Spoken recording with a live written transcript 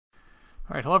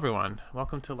All right, hello everyone.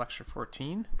 Welcome to lecture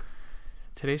 14.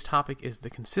 Today's topic is the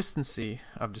consistency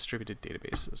of distributed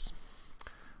databases.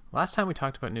 Last time we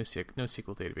talked about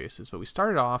NoSQL databases, but we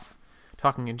started off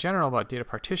talking in general about data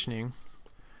partitioning,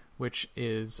 which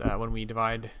is when we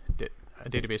divide a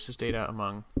database's data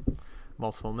among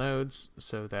multiple nodes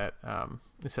so that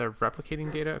instead of replicating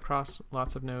data across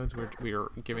lots of nodes, we're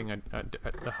giving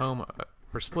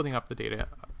we're splitting up the data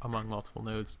among multiple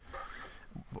nodes.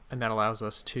 And that allows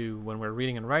us to, when we're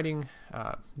reading and writing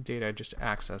data, just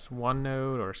access one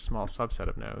node or a small subset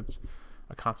of nodes,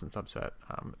 a constant subset,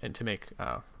 and to make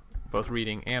both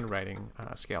reading and writing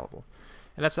scalable.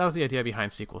 And that was the idea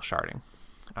behind SQL sharding.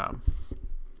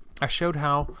 I showed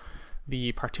how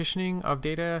the partitioning of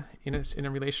data in a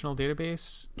relational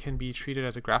database can be treated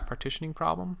as a graph partitioning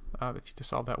problem if you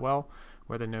solve that well,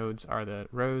 where the nodes are the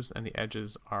rows and the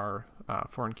edges are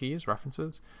foreign keys,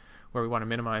 references, where we want to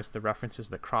minimize the references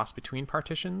that cross between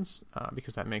partitions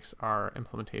because that makes our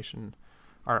implementation,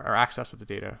 our access of the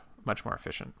data much more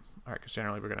efficient. All right, because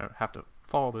generally we're going to have to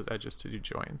follow those edges to do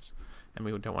joins, and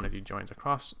we don't want to do joins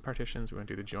across partitions. We want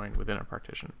to do the join within a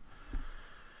partition.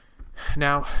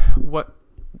 Now, what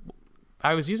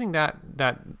I was using that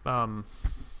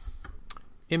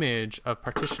image of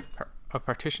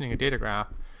partitioning a data graph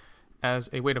as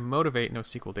a way to motivate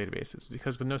NoSQL databases,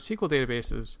 because with NoSQL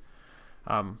databases,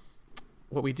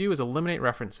 what we do is eliminate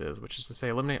references, which is to say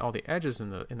eliminate all the edges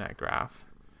in that graph,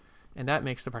 and that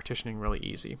makes the partitioning really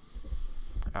easy.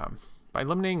 By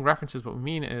eliminating references, what we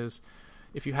mean is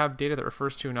if you have data that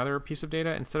refers to another piece of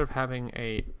data, instead of having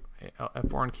a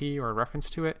foreign key or a reference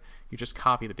to it, you just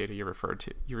copy the data you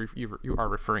are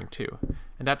referring to,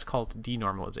 and that's called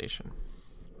denormalization.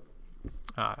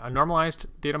 A normalized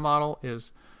data model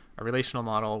is a relational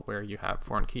model where you have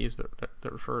foreign keys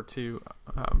that refer to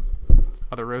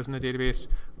other rows in the database,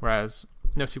 whereas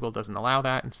NoSQL doesn't allow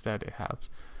that. Instead, it has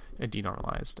a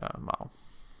denormalized model.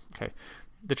 Okay.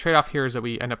 The trade-off here is that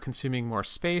we end up consuming more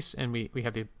space, and we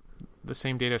have the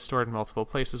same data stored in multiple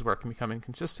places where it can become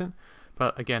inconsistent.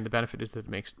 But again, the benefit is that it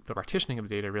makes the partitioning of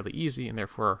the data really easy, and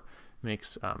therefore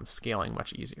makes scaling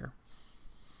much easier.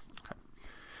 Okay.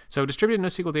 So distributed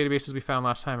NoSQL databases we found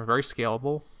last time are very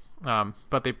scalable,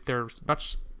 but they're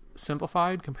much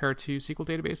simplified compared to SQL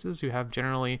databases. You have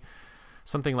generally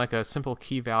something like a simple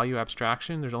key value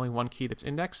abstraction. There's only one key that's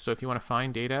indexed, so if you want to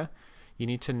find data, you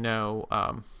need to know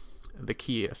the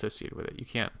key associated with it.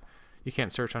 You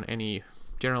can't search on any.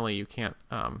 Generally, you can't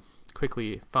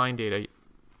quickly find data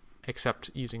except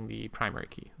using the primary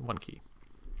key, one key.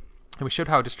 And we showed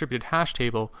how a distributed hash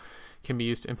table can be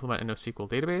used to implement a NoSQL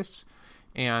database.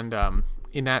 And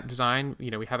in that design,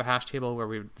 we have a hash table where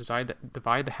we divide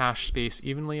the hash space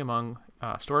evenly among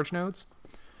storage nodes.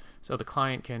 So the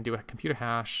client can do a compute a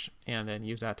hash and then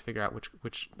use that to figure out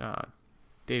which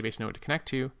database node to connect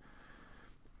to,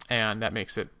 and that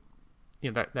makes it,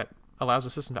 that allows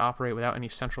the system to operate without any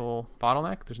central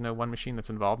bottleneck. There's no one machine that's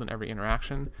involved in every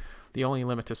interaction. The only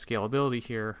limit to scalability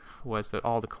here was that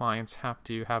all the clients have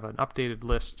to have an updated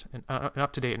list, an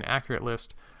up-to-date and accurate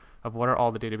list of what are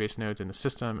all the database nodes in the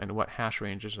system and what hash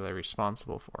ranges are they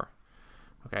responsible for.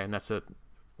 Okay, and that's it.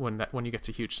 When you get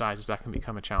to huge sizes, that can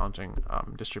become a challenging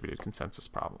distributed consensus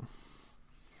problem.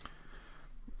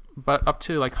 But up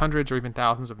to like hundreds or even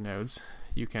thousands of nodes,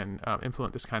 you can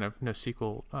implement this kind of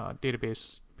NoSQL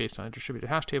database based on a distributed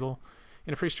hash table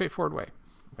in a pretty straightforward way.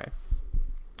 Okay,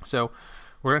 so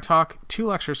we're going to talk 2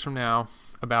 lectures from now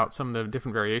about some of the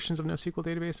different variations of NoSQL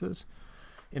databases.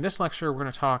 In this lecture, we're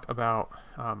going to talk about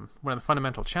one of the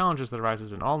fundamental challenges that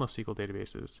arises in all NoSQL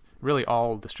databases, really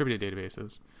all distributed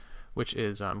databases, which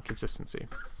is consistency.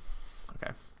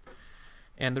 Okay,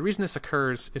 and the reason this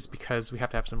occurs is because we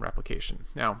have to have some replication.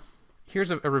 Now, here's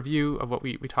a review of what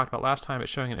we talked about last time, but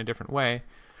showing it in a different way.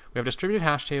 We have a distributed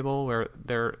hash table where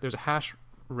there's a hash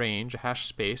range, a hash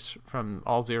space from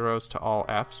all zeros to all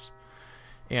Fs,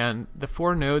 and the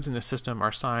 4 nodes in the system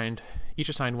are each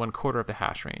assigned 1/4 of the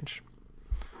hash range.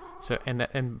 So,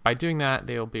 and by doing that,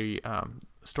 they'll be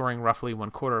storing roughly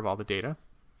 1/4 of all the data.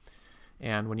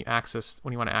 And when you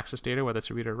want to access data, whether it's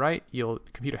a read or write, you'll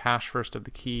compute a hash first of the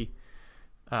key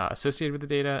associated with the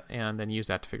data, and then use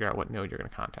that to figure out what node you're going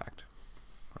to contact.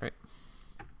 All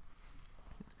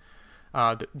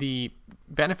right. The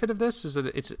benefit of this is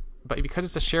that because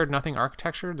it's a shared nothing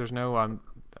architecture, there's no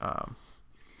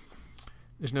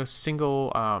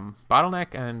single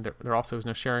bottleneck, and there also is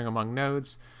no sharing among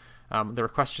nodes. The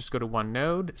requests just go to one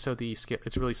node, so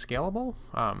it's really scalable.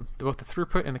 Both the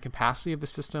throughput and the capacity of the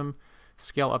system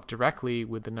scale up directly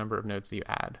with the number of nodes that you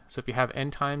add. So if you have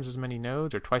n times as many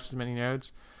nodes or twice as many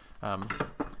nodes,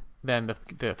 then the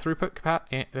throughput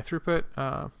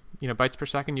bytes per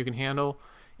second you can handle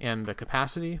and the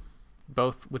capacity,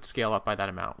 both would scale up by that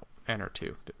amount, n or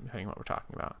 2, depending on what we're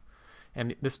talking about.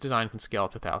 And this design can scale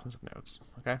up to thousands of nodes.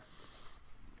 Okay.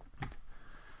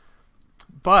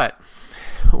 But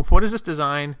what does this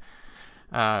design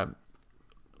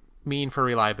mean for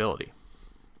reliability?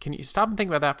 Can you stop and think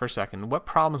about that for a second? What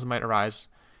problems might arise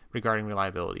regarding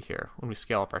reliability here when we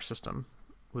scale up our system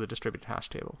with a distributed hash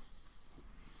table?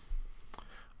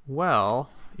 Well,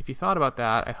 if you thought about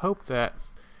that, I hope that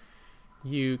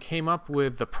you came up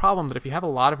with the problem that if you have a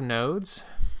lot of nodes,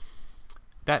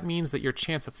 that means that your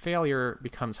chance of failure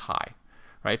becomes high,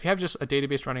 right? If you have just a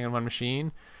database running on one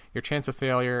machine, your chance of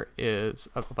failure is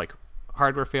like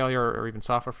hardware failure or even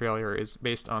software failure is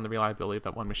based on the reliability of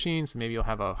that one machine. So maybe you'll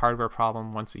have a hardware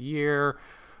problem once a year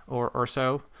or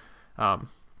so.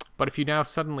 But if you now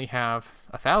suddenly have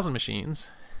 1,000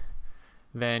 machines,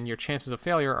 then your chances of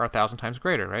failure are 1,000 times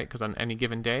greater, right? Because on any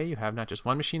given day, you have not just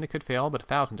one machine that could fail, but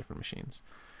 1,000 different machines.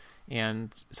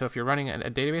 And so if you're running a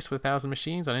database with 1,000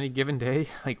 machines on any given day,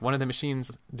 like one of the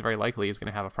machines very likely is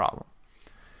going to have a problem.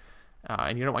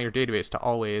 And you don't want your database to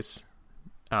always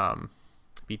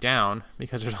be down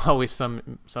because there's always some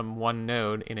one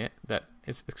node in it that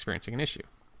is experiencing an issue.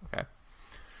 Okay.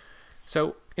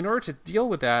 So in order to deal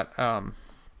with that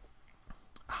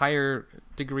higher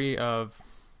degree of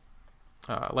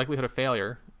likelihood of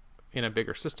failure in a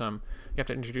bigger system, you have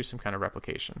to introduce some kind of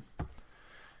replication.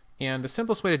 And the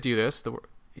simplest way to do this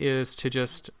is to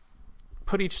just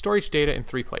store each data in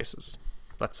 3 places,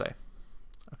 let's say.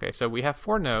 Okay, so we have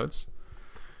 4 nodes,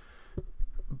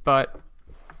 but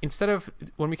instead of,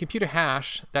 when we compute a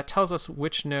hash, that tells us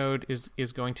which node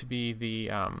is going to be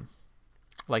the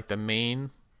like the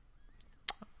main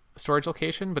storage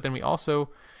location, but then we also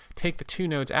take the 2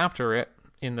 nodes after it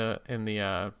in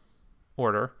the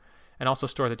order and also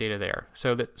store the data there.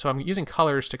 So I'm using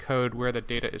colors to code where the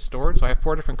data is stored. So I have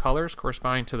 4 different colors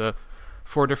corresponding to the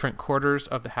 4 different quarters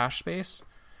of the hash space.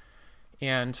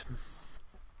 And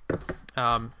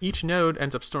each node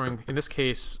ends up storing, in this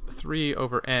case, 3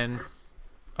 over n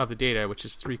of the data, which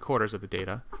is 3/4 of the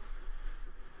data.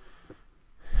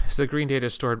 So the green data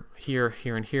is stored here,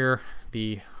 here, and here.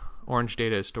 The orange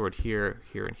data is stored here,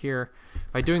 here, and here.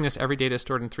 By doing this, every data is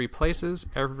stored in 3 places.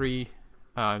 Every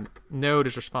node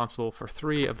is responsible for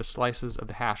 3 of the slices of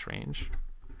the hash range.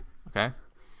 Okay,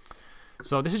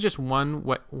 so this is just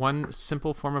one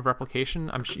simple form of replication.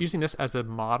 I'm using this as a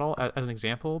model, as an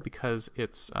example, because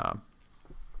it's the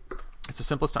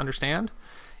simplest to understand,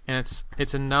 and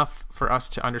it's enough for us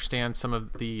to understand some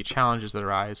of the challenges that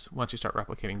arise once you start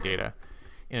replicating data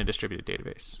in a distributed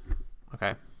database.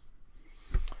 Okay.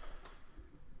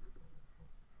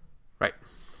 Right.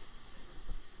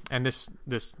 And this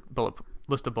list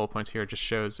of bullet points here just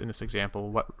shows in this example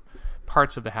what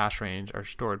parts of the hash range are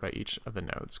stored by each of the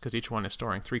nodes, because each one is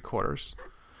storing 3/4,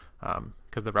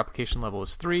 because the replication level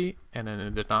is 3, and then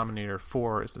in the denominator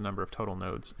 4 is the number of total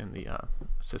nodes in the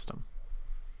system.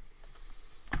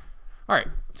 All right,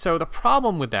 so the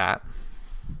problem with that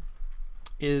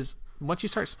is once you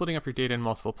start splitting up your data in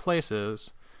multiple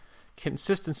places,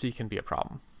 consistency can be a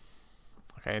problem.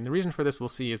 Okay, and the reason for this we'll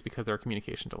see is because there are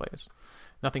communication delays.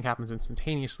 Nothing happens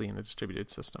instantaneously in the distributed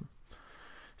system.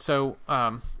 So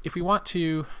if we want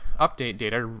to update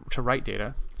data, to write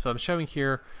data, so I'm showing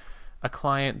here a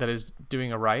client that is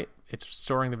doing a write. It's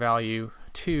storing the value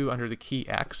 2 under the key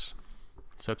x.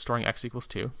 So it's storing x equals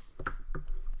 2.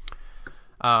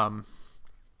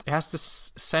 It has to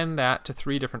send that to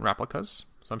 3 different replicas.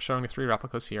 So I'm showing the 3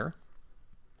 replicas here.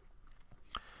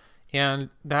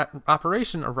 And that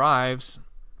operation arrives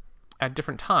at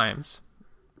different times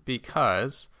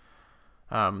because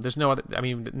there's no other,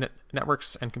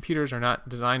 networks and computers are not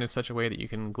designed in such a way that you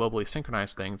can globally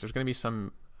synchronize things. There's going to be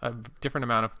a different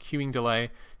amount of queuing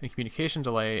delay and communication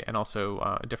delay, and also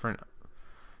a different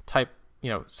type,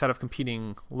 set of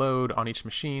competing load on each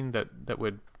machine that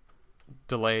would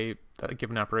delay a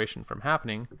given operation from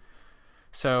happening.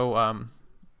 So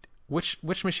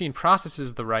which machine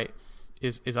processes the write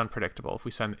is unpredictable if we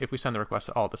send the requests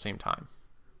all at the same time.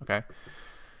 Okay,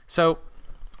 so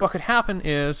what could happen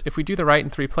is if we do the write in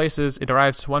 3 places, it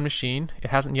arrives to one machine. It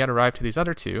hasn't yet arrived to these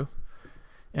other 2,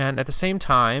 and at the same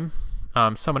time,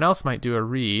 someone else might do a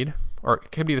read, or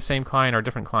it could be the same client or a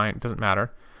different client. It doesn't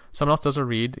matter. Someone else does a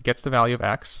read, gets the value of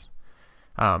x,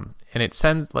 and it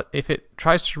sends. If it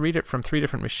tries to read it from 3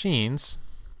 different machines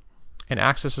and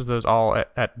accesses those all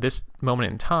at this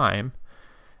moment in time.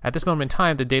 At this moment in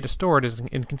time, the data stored is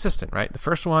inconsistent, right? The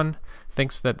first one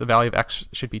thinks that the value of x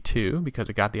should be 2 because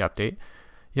it got the update.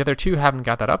 The other 2 haven't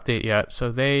got that update yet,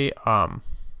 so they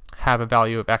have a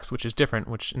value of x which is different,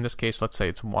 which in this case, let's say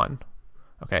it's 1.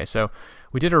 Okay, so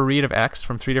we did a read of X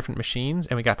from 3 different machines,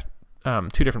 and we got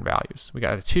 2 different values. We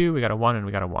got a 2, we got a 1, and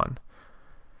we got a 1.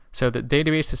 So the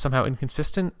database is somehow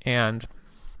inconsistent, and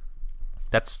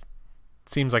that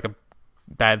seems like a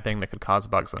bad thing that could cause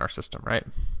bugs in our system, right?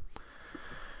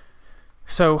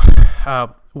 So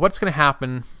what's going to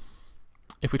happen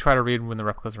if we try to read when the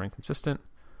replicas are inconsistent?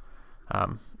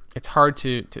 It's hard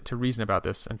to reason about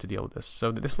this and to deal with this.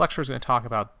 So this lecture is going to talk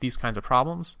about these kinds of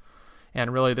problems,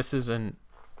 and really this is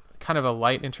kind of a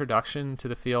light introduction to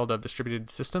the field of distributed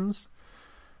systems,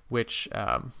 which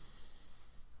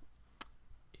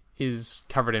is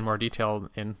covered in more detail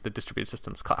in the distributed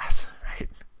systems class, right?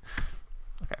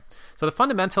 Okay, so the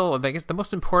fundamental, I guess the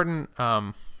most important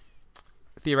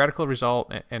theoretical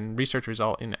result and research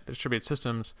result in distributed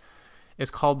systems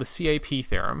is called the CAP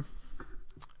theorem.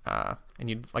 And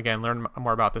you again learn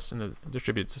more about this in the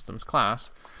distributed systems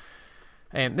class.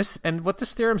 And what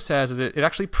this theorem says is that it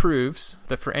actually proves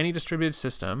that for any distributed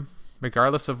system,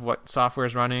 regardless of what software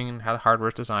is running and how the hardware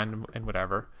is designed and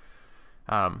whatever,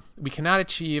 we cannot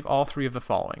achieve all 3 of the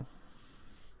following.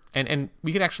 And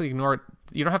we can actually ignore it.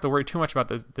 You don't have to worry too much about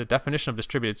the definition of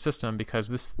distributed system, because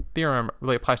this theorem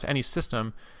really applies to any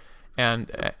system, and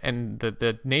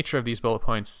the nature of these bullet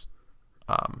points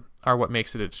are what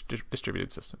makes it a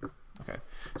distributed system. Okay,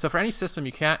 so for any system,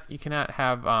 you cannot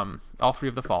have all 3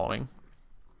 of the following,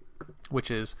 which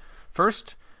is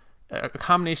first a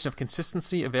combination of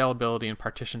consistency, availability, and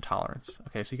partition tolerance.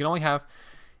 Okay, so you can only have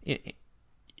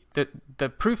the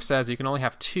proof says you can only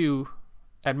have 2.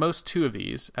 At most 2 of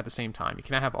these at the same time. You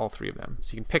cannot have all 3 of them,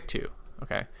 so you can pick 2.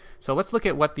 Okay, so let's look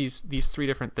at what these 3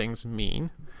 different things mean.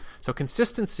 So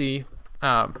consistency,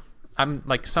 I'm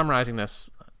like summarizing this,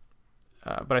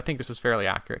 but I think this is fairly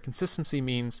accurate. Consistency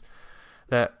means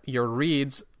that your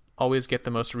reads always get the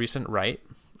most recent write,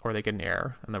 or they get an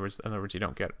error. In other words, you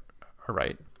don't get a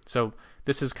write. So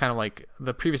this is kind of like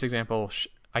the previous example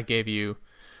I gave you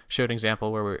showed an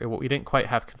example where we didn't quite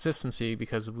have consistency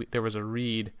because there was a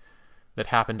read that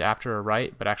happened after a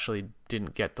write, but actually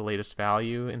didn't get the latest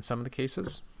value in some of the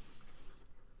cases.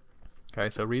 Okay,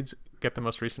 so reads get the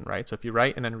most recent write. So if you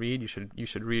write and then read, you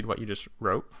should read what you just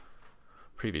wrote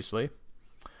previously.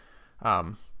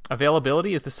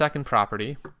 Availability is the second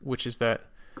property, which is that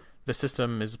the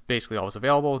system is basically always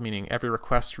available, meaning every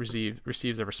request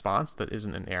receives a response that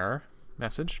isn't an error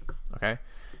message. Okay.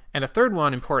 And a third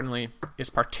one, importantly, is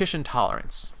partition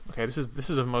tolerance. Okay, this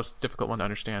is a most difficult one to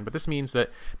understand, but this means that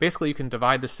basically you can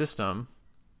divide the system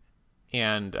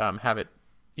and have it.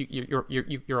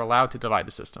 You're allowed to divide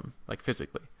the system, like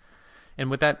physically.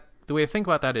 And with that, the way to think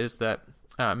about that is that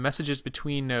messages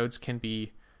between nodes can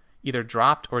be either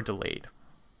dropped or delayed.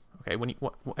 Okay,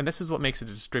 and this is what makes it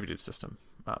a distributed system,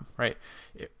 right?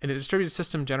 In a distributed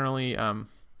system, generally,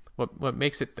 what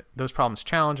makes those problems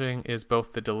challenging is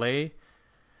both the delay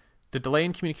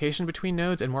in communication between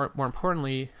nodes, and more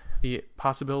importantly, the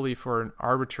possibility for an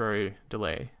arbitrary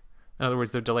delay. In other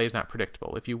words, the delay is not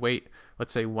predictable. If you wait,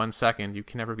 let's say 1 second, you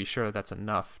can never be sure that's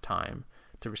enough time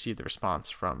to receive the response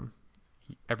from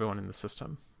everyone in the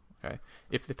system. Okay,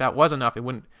 if that was enough, it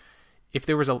wouldn't. If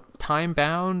there was a time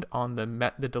bound on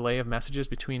the delay of messages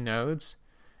between nodes,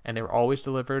 and they were always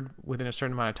delivered within a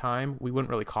certain amount of time, we wouldn't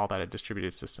really call that a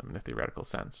distributed system in a theoretical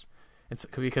sense. It's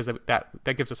because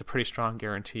that gives us a pretty strong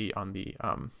guarantee on the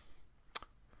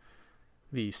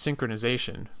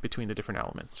synchronization between the different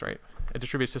elements, right? A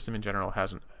distributed system in general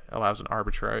allows an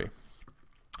arbitrary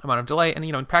amount of delay, and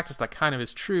in practice that kind of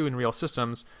is true in real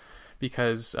systems,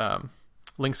 because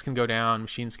links can go down,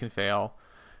 machines can fail.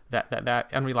 That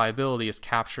unreliability is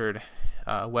captured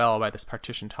well by this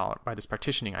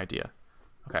partitioning idea.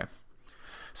 Okay,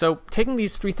 so taking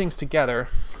these 3 things together,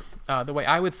 the way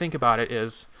I would think about it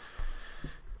is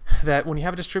that when you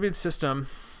have a distributed system,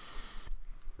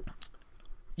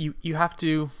 you have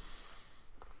to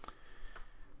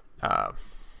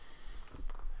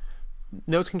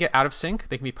nodes can get out of sync,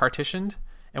 they can be partitioned,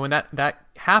 and when that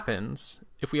happens,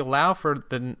 if we allow for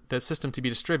the system to be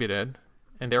distributed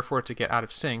and therefore to get out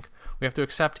of sync, we have to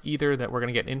accept either that we're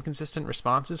going to get inconsistent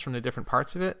responses from the different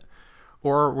parts of it,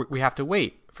 or we have to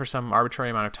wait for some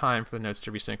arbitrary amount of time for the nodes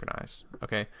to resynchronize.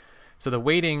 Okay, so the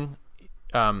waiting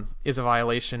is a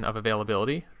violation of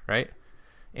availability, right?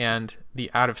 And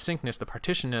the out of syncness, the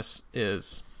partitionness,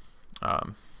 is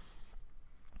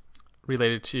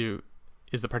related to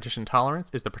the partition tolerance,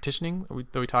 is the partitioning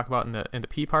that we talk about in the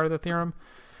P part of the theorem,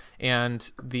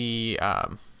 and the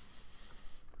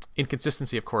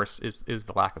inconsistency, of course, is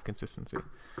the lack of consistency.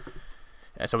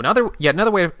 So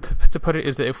another way to put it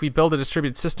is that if we build a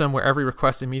distributed system where every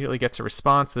request immediately gets a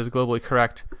response that is globally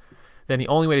correct, then the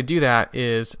only way to do that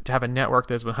is to have a network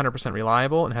that is 100%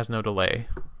 reliable and has no delay,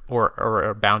 or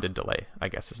a bounded delay, I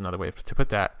guess is another way to put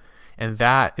that. And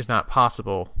that is not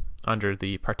possible under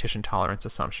the partition tolerance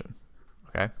assumption.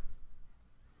 Okay,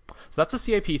 so that's a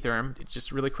CAP theorem.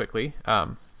 Just really quickly,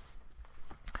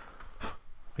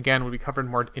 again, will be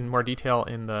covered in more detail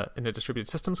in the distributed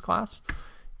systems class,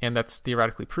 and that's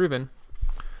theoretically proven.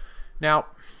 Now,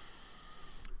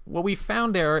 what we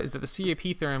found there is that the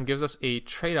CAP theorem gives us a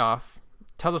trade-off,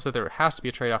 tells us that there has to be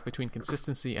a trade-off between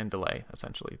consistency and delay,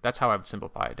 essentially. That's how I would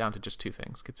simplify it down to just two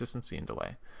things, consistency and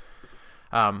delay.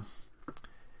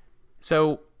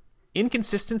 So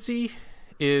inconsistency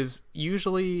is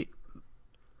usually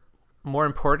more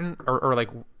important, or like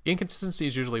inconsistency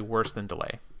is usually worse than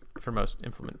delay for most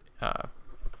implement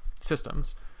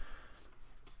systems,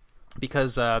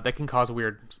 because that can cause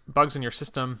weird bugs in your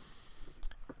system.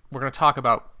 We're going to talk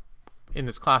about in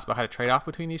this class about how to trade off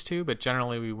between these two, but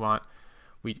generally we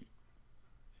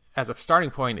as a starting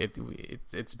point,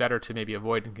 it's better to maybe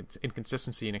avoid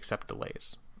inconsistency and accept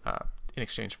delays in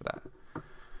exchange for that.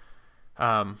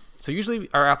 So usually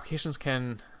our applications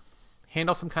can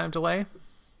handle some kind of delay,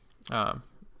 and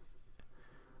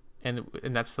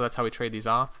that's how we trade these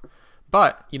off.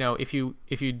 But if you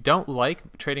don't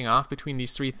like trading off between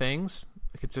these three things,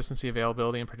 consistency,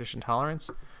 availability, and partition tolerance,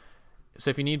 so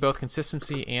if you need both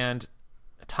consistency and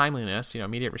timeliness,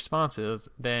 immediate responses,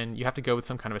 then you have to go with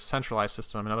some kind of a centralized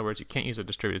system. In other words, you can't use a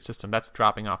distributed system. That's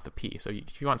dropping off the P. So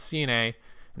if you want CNA,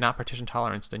 not partition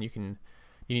tolerance, then you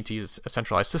need to use a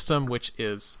centralized system, which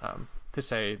is to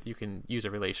say you can use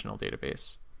a relational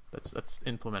database that's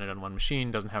implemented on one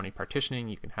machine, doesn't have any partitioning.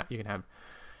 You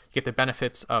get the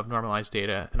benefits of normalized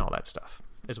data and all that stuff,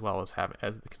 as well as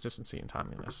the consistency and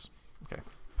timeliness. Okay.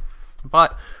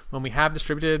 But when we have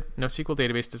distributed NoSQL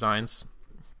database designs,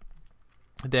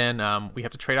 then we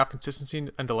have to trade off consistency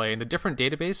and delay. And the different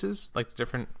databases, like the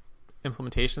different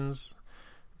implementations,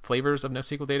 flavors of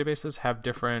NoSQL databases, have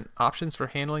different options for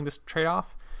handling this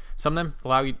trade-off. Some of them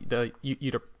allow you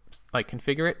to like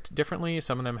configure it differently.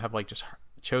 Some of them have like just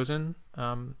chosen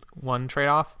one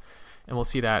trade-off, and we'll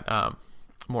see that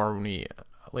more when we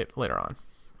later on.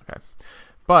 Okay,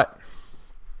 but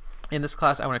in this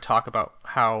class, I want to talk about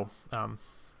how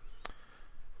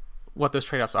what those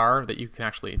trade-offs are that you can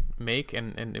actually make.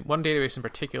 And one database in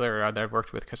particular that I've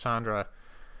worked with, Cassandra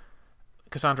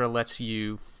lets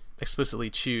you explicitly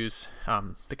choose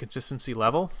the consistency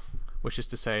level, which is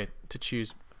to say to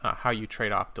choose how you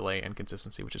trade off delay and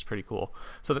consistency, which is pretty cool.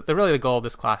 So really the goal of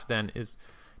this class then is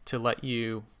to let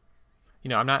you,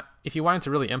 if you wanted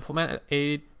to really implement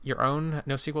your own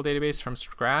NoSQL database from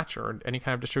scratch or any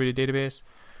kind of distributed database,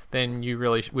 then you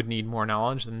really would need more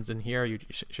knowledge than in here. You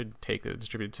should take the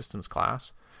distributed systems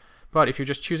class. But if you're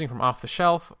just choosing from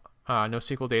off-the-shelf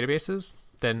NoSQL databases,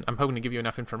 then I'm hoping to give you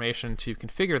enough information to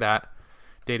configure that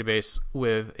database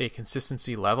with a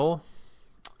consistency level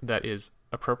that is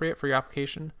appropriate for your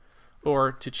application,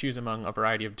 or to choose among a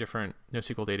variety of different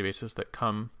NoSQL databases that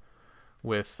come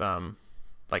with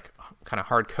like kind of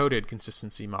hard-coded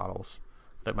consistency models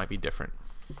that might be different.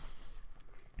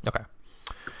 Okay,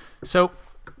 so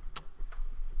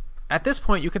at this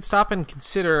point, you can stop and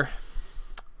consider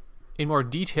in more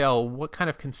detail what kind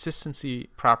of consistency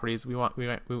properties we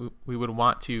would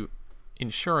want to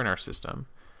ensure in our system.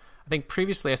 I think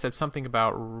previously I said something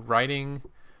about reading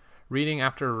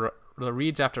after the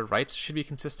reads after writes should be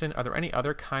consistent. Are there any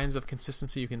other kinds of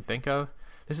consistency you can think of?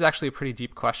 This is actually a pretty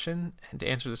deep question, and to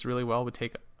answer this really well would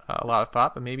take a lot of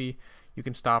thought, but maybe you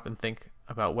can stop and think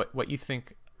about what you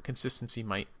think consistency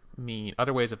might mean,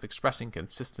 other ways of expressing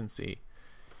consistency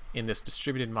in this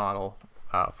distributed model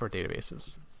for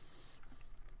databases.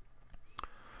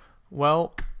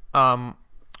 Well,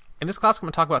 in this class, I'm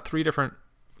going to talk about three different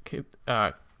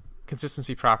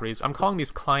consistency properties. I'm calling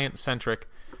these client-centric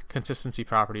consistency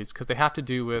properties because they have to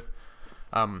do with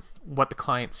what the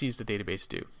client sees the database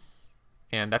do.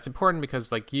 And that's important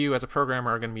because like you as a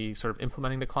programmer are going to be sort of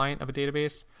implementing the client of a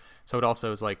database. So it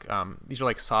also is like, these are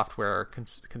like software,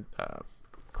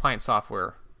 client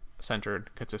software centered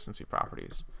consistency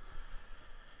properties.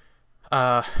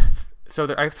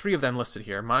 So I have three of them listed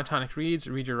here: monotonic reads,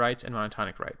 read your writes, and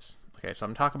monotonic writes. Okay, so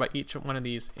I'm talking about each one of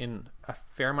these in a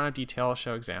fair amount of detail. I'll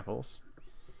show examples.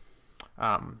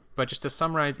 But just to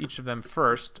summarize each of them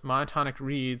first, monotonic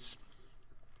reads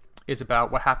is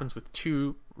about what happens with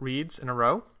two reads in a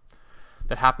row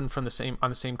that happen on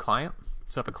the same client.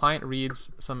 So if a client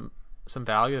reads some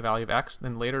value, the value of x,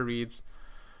 then later reads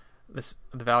the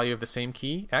value of the same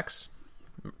key, x,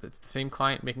 it's the same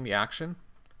client making the action.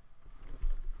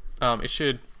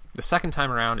 The second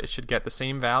time around, it should get the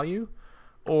same value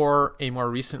or a more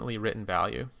recently written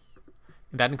value.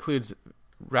 that includes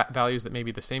values that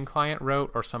maybe the same client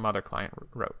wrote or some other client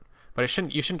wrote. But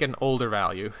you shouldn't get an older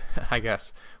value, I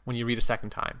guess, when you read a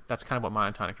second time. That's kind of what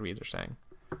monotonic reads are saying.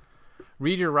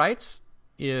 Read your writes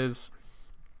is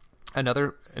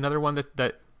another one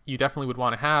that you definitely would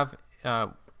want to have.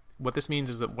 What this means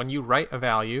is that when you write a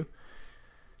value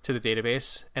to the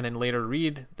database and then later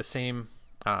read the same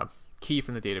key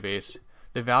from the database,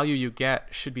 the value you get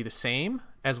should be the same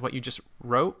as what you just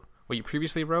wrote, what you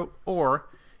previously wrote, or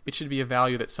it should be a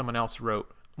value that someone else wrote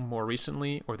more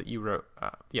recently, or that you wrote,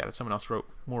 that someone else wrote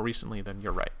more recently than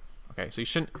your write. Okay, so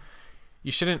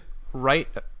you shouldn't write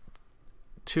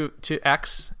to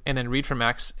X and then read from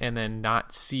X and then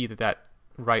not see that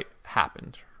write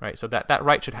happened, right? So that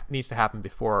write needs to happen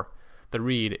before the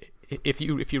read. If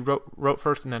you wrote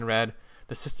first and then read,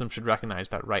 the system should recognize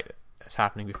that write is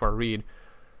happening before read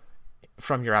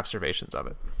from your observations of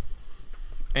it.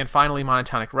 And finally,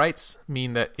 monotonic writes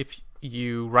mean that if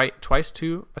you write twice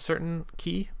to a certain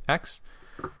key, X,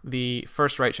 the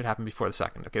first write should happen before the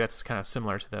second. Okay, that's kind of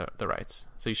similar to the writes.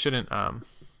 So you shouldn't,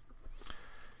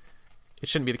 it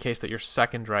shouldn't be the case that your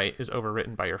second write is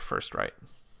overwritten by your first write.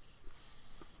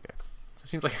 Okay. So it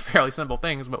seems like fairly simple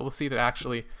things, but we'll see that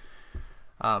actually,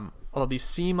 although these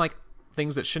seem like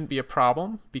things that shouldn't be a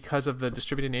problem because of the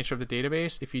distributed nature of the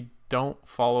database, if you don't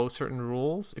follow certain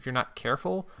rules, if you're not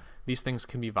careful, these things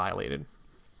can be violated.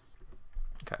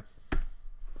 Okay.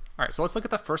 All right, so let's look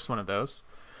at the first one of those,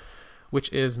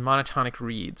 which is monotonic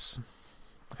reads.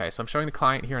 Okay, so I'm showing the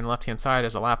client here on the left-hand side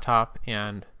as a laptop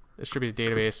and distributed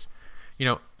database.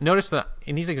 Notice that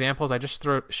in these examples, I just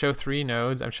show 3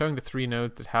 nodes. I'm showing the 3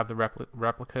 nodes that have the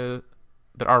replica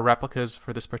that are replicas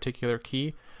for this particular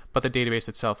key, but the database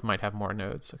itself might have more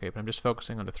nodes. Okay, but I'm just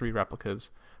focusing on the 3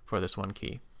 replicas for this one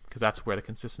key because that's where the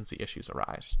consistency issues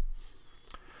arise.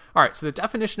 All right, so the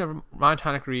definition of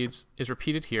monotonic reads is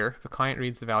repeated here. If a client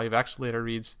reads the value of X, later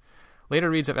reads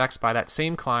of X by that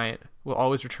same client will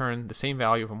always return the same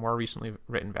value of a more recently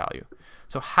written value.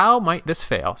 So how might this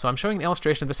fail? So I'm showing an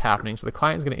illustration of this happening. So the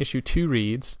client is going to issue 2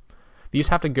 reads. These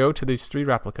have to go to these 3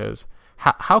 replicas.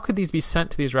 How could these be sent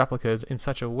to these replicas in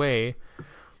such a way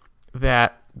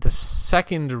that the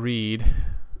second read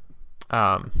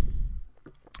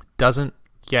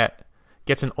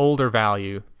gets an older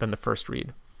value than the first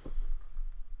read?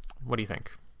 What do you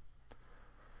think?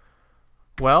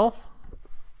 Well,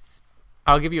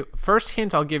 first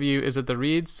hint I'll give you is that the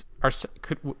reads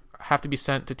could have to be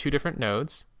sent to 2 different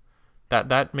nodes.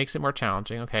 That makes it more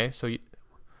challenging. Okay, so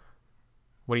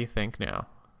what do you think now?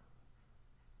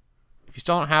 If you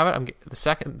still don't have it,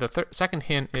 the second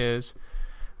hint is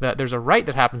that there's a write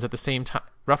that happens at the same time,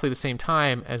 roughly the same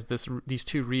time as these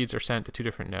 2 reads are sent to 2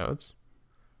 different nodes.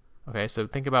 Okay, so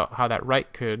think about how that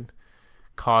write could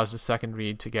cause the second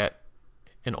read to get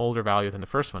an older value than the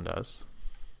first one does.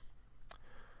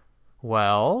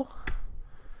 Well,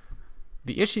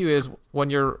 the issue is when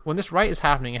this write is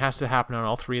happening, it has to happen on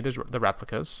all 3 of the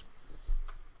replicas.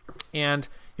 And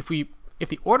if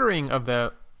the ordering of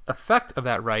the effect of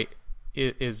that write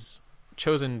is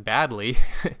chosen badly,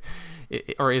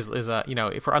 or is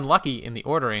if we're unlucky in the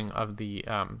ordering of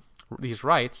these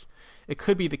writes, it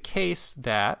could be the case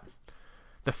that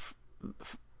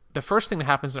the first thing that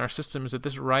happens in our system is that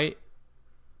this write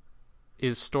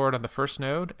is stored on the first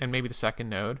node and maybe the second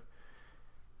node.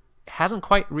 It hasn't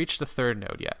quite reached the third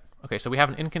node yet. Okay, so we have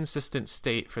an inconsistent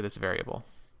state for this variable.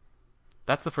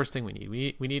 That's the first thing we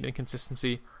need. We need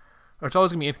inconsistency, or it's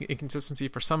always going to be inconsistency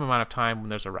for some amount of time when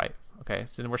there's a write. Okay,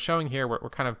 so then we're showing here, we're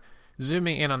kind of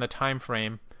zooming in on the time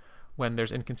frame when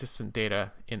there's inconsistent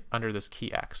data under this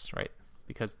key X, right?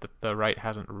 Because the write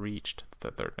hasn't reached the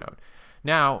third node.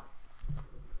 Now,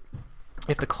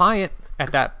 if the client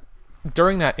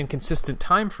during that inconsistent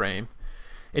time frame,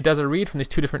 it does a read from these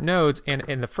 2 different nodes, and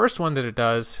the first one that it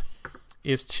does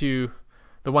is to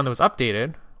the one that was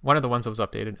updated, one of the ones that was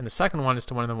updated, and the second one is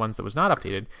to one of the ones that was not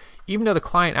updated. Even though the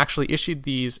client actually issued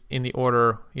these in the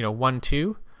order 1,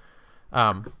 2,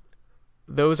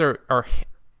 those are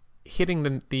hitting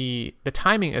the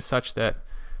timing is such that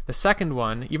the second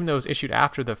one, even though it was issued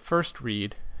after the first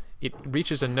read, it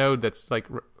reaches a node that's like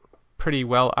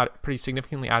pretty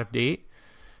significantly out of date,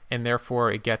 and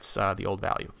therefore it gets the old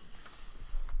value.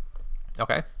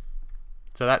 Okay,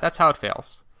 so that's how it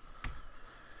fails.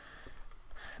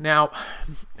 Now,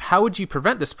 how would you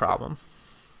prevent this problem?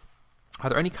 Are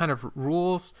there any kind of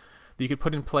rules that you could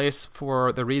put in place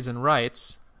for the reads and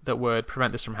writes that would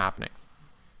prevent this from happening?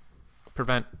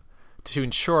 To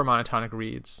ensure monotonic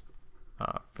reads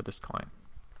for this client.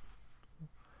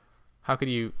 How could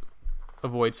you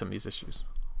avoid some of these issues?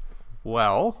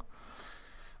 Well,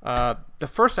 the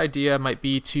first idea might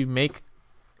be to make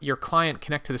your client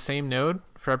connect to the same node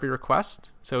for every request.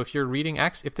 So if you're reading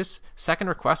X, if this second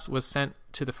request was sent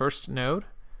to the first node,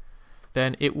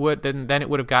 then it would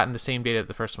have gotten the same data that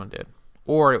the first one did.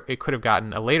 Or it could have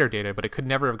gotten a later data, but it could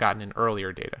never have gotten an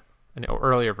earlier data, an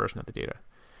earlier version of the data.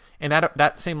 And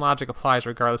that same logic applies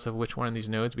regardless of which one of these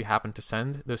nodes we happen to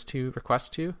send those two requests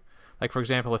to. Like, for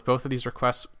example, if both of these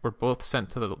requests were both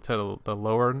sent to the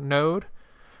lower node,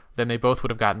 then they both would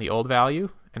have gotten the old value,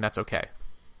 and that's okay.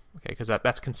 Okay, because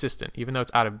that's consistent. Even though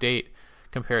it's out of date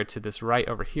compared to this write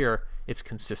over here, it's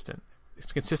consistent.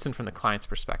 It's consistent from the client's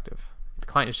perspective. The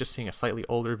client is just seeing a slightly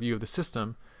older view of the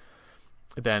system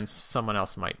than someone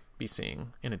else might be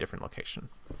seeing in a different location.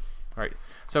 All right.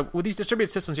 So with these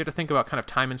distributed systems, you have to think about kind of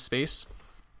time and space.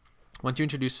 Once you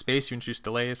introduce space, you introduce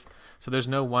delays. So there's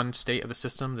no one state of a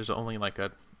system. There's only like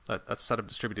a set of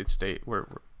distributed state where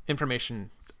information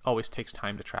always takes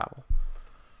time to travel.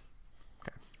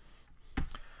 Okay.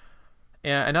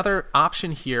 And another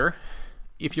option here,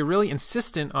 if you're really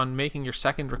insistent on making your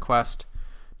second request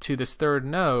to this third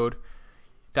node,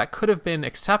 that could have been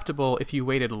acceptable if you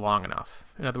waited long enough.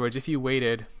 In other words, if you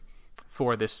waited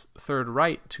for this third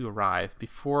write to arrive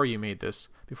before you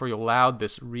allowed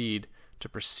this read to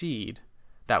proceed,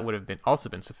 that would have also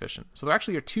been sufficient. So there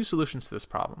actually are two solutions to this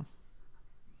problem.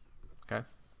 Okay,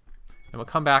 and we'll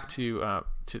come back to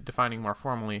defining more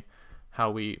formally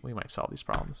how we might solve these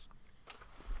problems.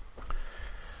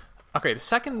 Okay, the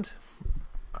second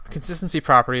consistency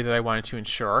property that I wanted to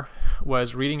ensure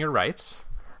was reading your writes.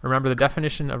 Remember, the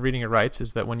definition of reading your writes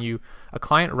is that when a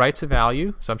client writes a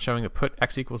value, so I'm showing a put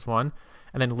x equals 1,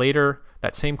 and then later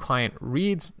that same client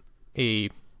reads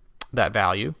that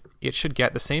value, it should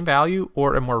get the same value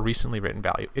or a more recently written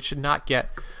value. It should not get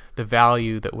the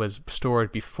value that was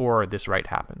stored before this write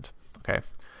happened. Okay,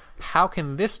 how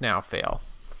can this now fail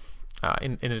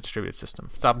in a distributed system?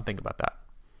 Stop and think about that.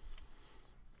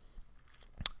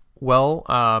 Well,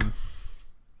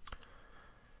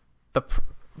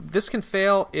 this can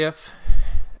fail if,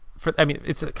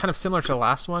 it's kind of similar to the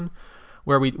last one,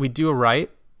 where we do a write,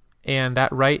 and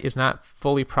that write is not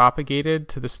fully propagated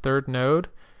to this third node,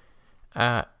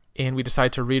 and we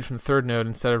decide to read from the third node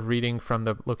instead of reading from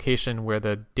the location where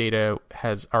the data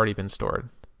has already been stored.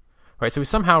 Right, so we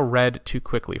somehow read too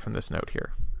quickly from this node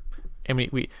here, and we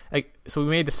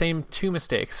made the same two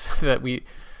mistakes that we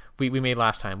made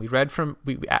last time.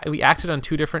 We acted on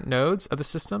two different nodes of the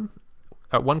system.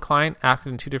 One client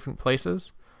acted in two different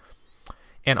places,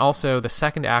 and also the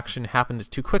second action happened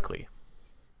too quickly.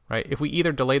 Right? If we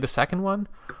either delayed the second one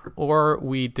or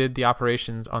we did the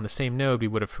operations on the same node, we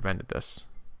would have prevented this.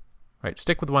 Right?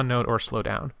 Stick with one node or slow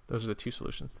down. Those are the two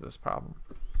solutions to this problem.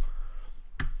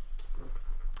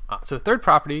 So the third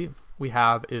property we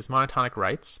have is monotonic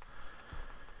writes,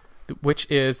 which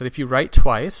is that if you write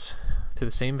twice to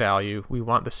the same value, we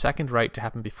want the second write to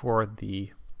happen before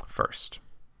the first.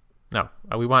 No,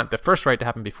 we want the first write to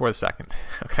happen before the second.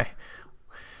 Okay.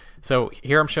 So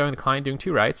here I'm showing the client doing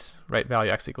two writes, write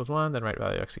value x equals 1, then write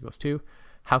value x equals 2.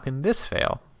 How can this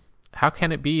fail? How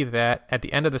can it be that at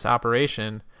the end of this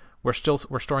operation, we're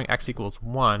storing x equals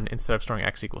 1 instead of storing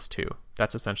x equals 2?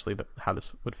 That's essentially how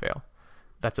this would fail.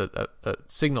 That's a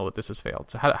signal that this has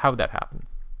failed. So how would that happen?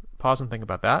 Pause and think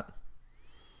about that.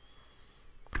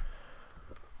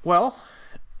 Well,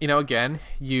 again,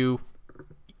 you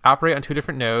operate on two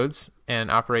different nodes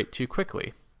and operate too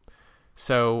quickly.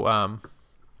 So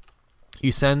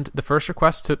you send the first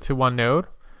request to one node.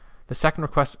 The second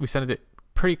request, we send it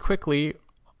pretty quickly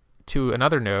to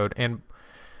another node, and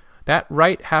that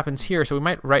write happens here. So we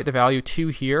might write the value 2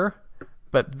 here,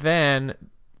 but then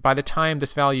by the time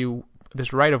this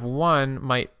write of 1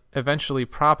 might eventually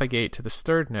propagate to this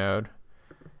third node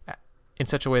in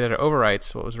such a way that it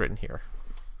overwrites what was written here.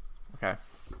 Okay.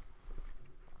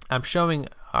 I'm showing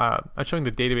the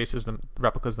databases, the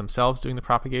replicas themselves doing the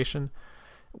propagation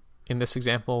in this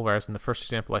example, whereas in the first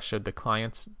example I showed the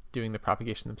clients doing the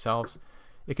propagation themselves.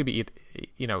 It could be,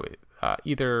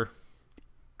 either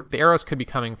the arrows could be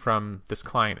coming from this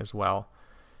client as well,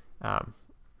 and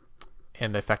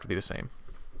the effect would be the same.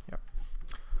 Yep.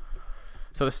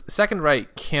 So the second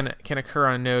write can occur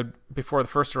on a node before the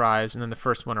first arrives, and then the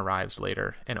first one arrives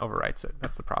later and overwrites it.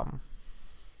 That's the problem.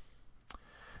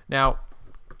 Now,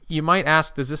 you might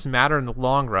ask, does this matter in the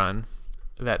long run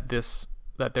that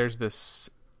there's this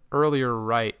earlier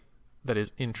write that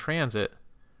is in transit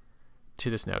to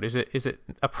this node? Is it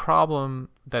a problem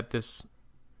that this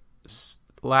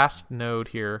last node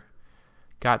here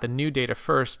got the new data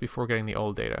first before getting the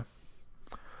old data?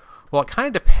 Well, it kind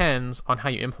of depends on how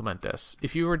you implement this.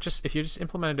 If you just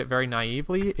implemented it very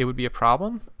naively, it would be a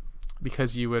problem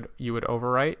because you would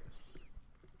overwrite.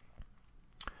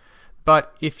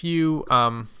 But if you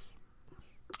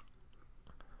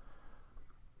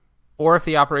or if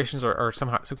the operations are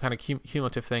somehow some kind of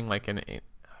cumulative thing, like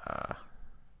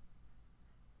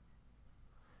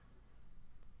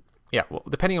yeah, well,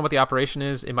 depending on what the operation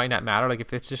is, it might not matter. Like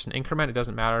if it's just an increment, it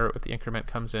doesn't matter if the increment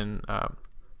comes in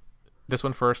this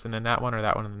one first and then that one, or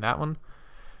that one and then that one.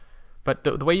 But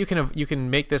the way you can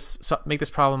make this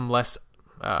problem less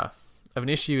of an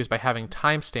issue is by having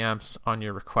timestamps on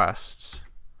your requests,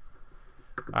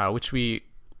 which we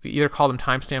either call them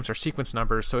timestamps or sequence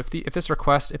numbers. So if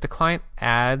the client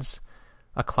adds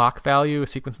a clock value, a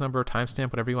sequence number, a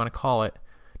timestamp, whatever you want to call it,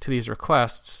 to these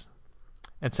requests,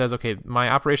 and says, okay, my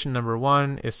operation number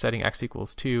 1 is setting x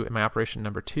equals 2, and my operation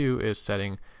number 2 is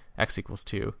setting x equals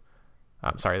 2.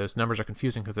 Sorry, those numbers are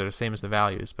confusing because they're the same as the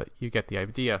values, but you get the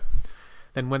idea.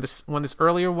 Then when this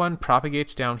earlier one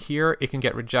propagates down here, it can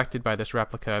get rejected by this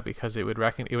replica because it would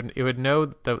know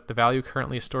the value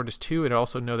currently stored as 2. It would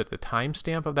also know that the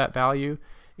timestamp of that value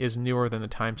is newer than the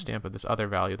timestamp of this other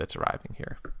value that's arriving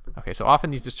here. Okay, so often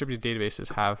these distributed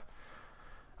databases have,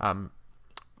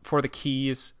 for the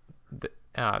keys,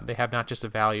 they have not just a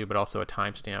value but also a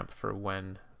timestamp for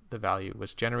when the value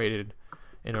was generated,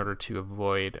 in order to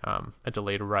avoid a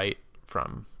delayed write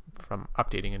from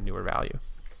updating a newer value.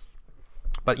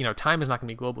 But time is not going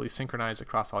to be globally synchronized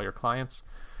across all your clients,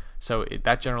 so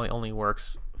that generally only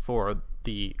works for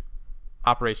the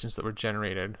operations that were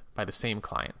generated by the same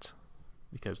client,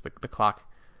 because the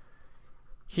clock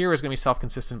here is going to be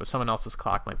self-consistent, but someone else's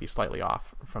clock might be slightly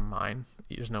off from mine.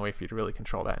 There's no way for you to really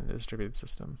control that in a distributed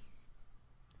system.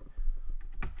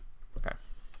 Okay.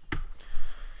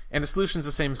 And the solution is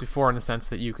the same as before, in the sense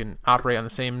that you can operate on the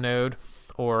same node,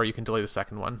 or you can delay the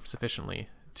second one sufficiently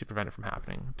to prevent it from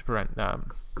happening, to prevent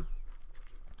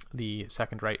the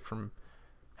second write from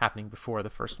happening before the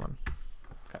first one.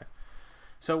 Okay.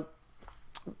 So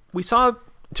we saw,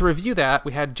 to review that,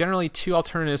 we had generally 2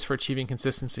 alternatives for achieving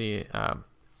consistency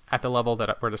at the level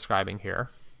that we're describing here.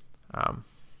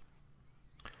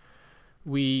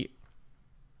 We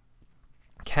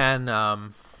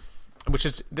can... which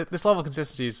is, this level of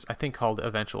consistency is, I think, called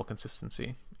eventual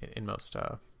consistency in most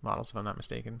models, if I'm not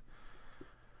mistaken.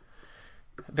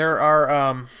 There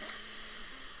are,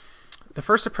 the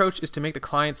first approach is to make the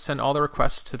client send all the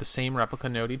requests to the same replica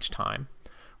node each time,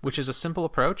 which is a simple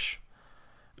approach.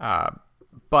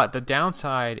 But the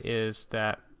downside is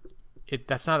that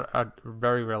that's not a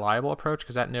very reliable approach,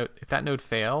 because if that node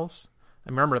fails,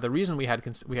 and remember, the reason we had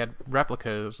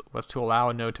replicas was to allow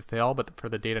a node to fail, but for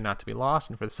the data not to be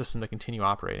lost and for the system to continue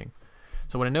operating.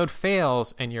 So when a node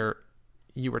fails and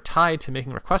you were tied to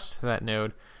making requests to that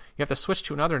node, you have to switch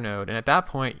to another node, and at that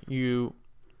point,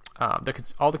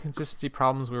 all the consistency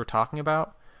problems we were talking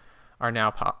about are now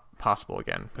possible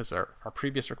again, because our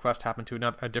previous request happened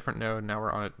to a different node. Now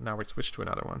we're switched to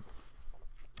another one.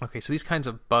 Okay, so these kinds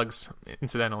of bugs,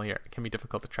 incidentally, can be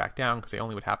difficult to track down because they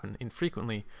only would happen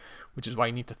infrequently, which is why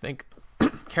you need to think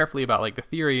carefully about the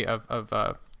theory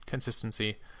of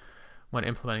consistency when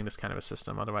implementing this kind of a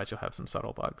system. Otherwise, you'll have some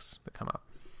subtle bugs that come up.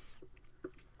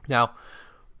 Now,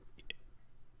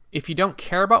 if you don't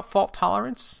care about fault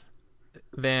tolerance,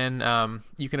 then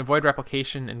you can avoid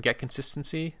replication and get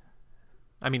consistency.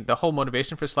 I mean, the whole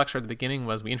motivation for this lecture at the beginning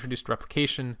was we introduced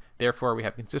replication, therefore we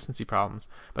have consistency problems.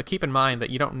 But keep in mind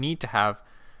that you don't need to have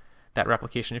that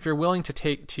replication. If you're willing to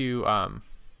take to...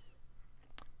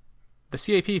 the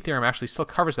CAP theorem actually still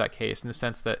covers that case, in the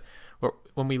sense that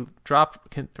when we drop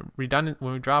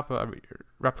a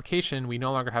replication, we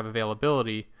no longer have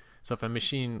availability. So if a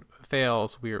machine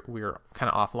fails, we're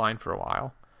kind of offline for a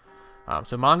while.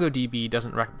 So MongoDB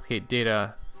doesn't replicate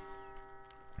data,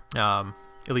 at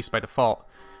least by default,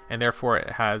 and therefore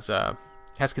it has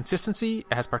consistency,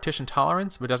 it has partition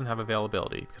tolerance, but it doesn't have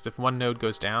availability, because if one node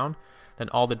goes down, then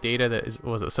all the data that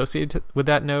was associated with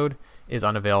that node is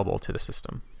unavailable to the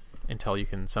system until you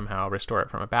can somehow restore it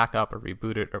from a backup or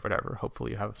reboot it or whatever.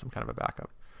 Hopefully you have some kind of a backup.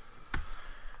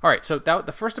 All right, so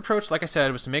the first approach, like I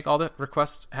said, was to make all the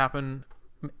requests happen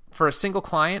for a single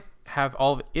client, have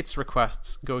all of its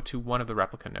requests go to one of the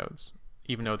replica nodes,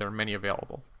 even though there are many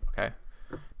available. Okay.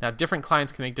 Now, different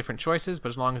clients can make different choices, but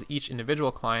as long as each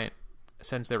individual client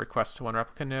sends their requests to one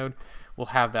replica node, we'll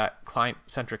have that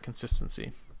client-centric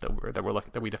consistency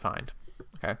that we defined.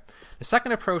 Okay. The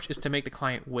second approach is to make the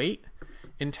client wait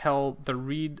until the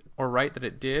read or write that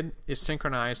it did is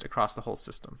synchronized across the whole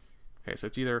system. Okay, so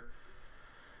it's either...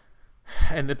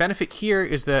 And the benefit here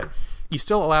is that you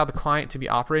still allow the client to be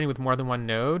operating with more than one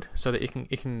node, so that it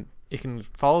can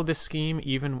follow this scheme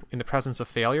even in the presence of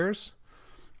failures.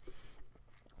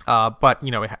 But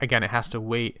again, it has to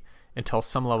wait until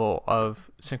some level of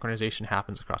synchronization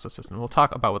happens across the system. We'll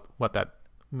talk about what that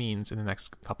means in the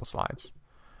next couple slides.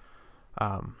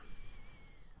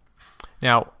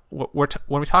 Now,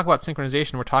 when we talk about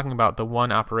synchronization, we're talking about the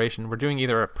one operation. We're doing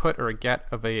either a put or a get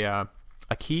of a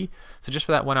key. So just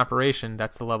for that one operation,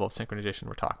 that's the level of synchronization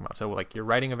we're talking about. So like you're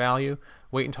writing a value,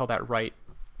 wait until that write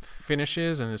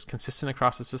finishes and is consistent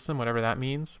across the system, whatever that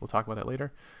means. We'll talk about that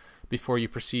later, before you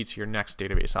proceed to your next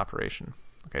database operation.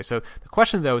 Okay, so the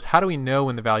question though is, how do we know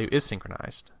when the value is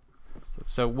synchronized?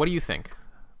 So what do you think?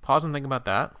 Pause and think about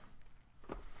that.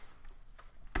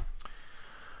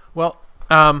 Well,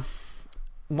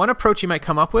 one approach you might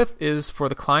come up with is for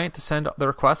the client to send the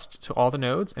request to all the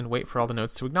nodes and wait for all the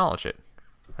nodes to acknowledge it.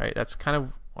 Right? That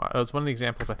was one of the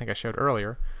examples I think I showed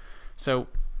earlier. So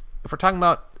if we're talking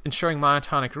about ensuring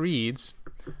monotonic reads,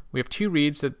 we have two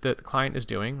reads that the client is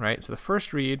doing, right? So the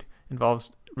first read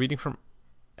involves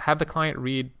have the client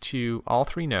read to all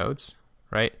three nodes,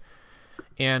 right?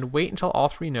 And wait until all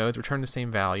three nodes return the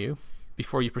same value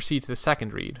before you proceed to the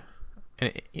second read.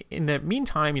 And in the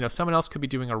meantime, someone else could be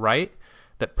doing a write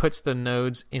that puts the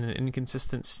nodes in an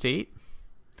inconsistent state.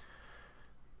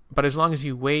 But as long as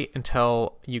you wait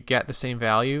until you get the same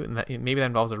value, and maybe that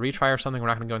involves a retry or something, we're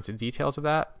not going to go into the details of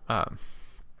that.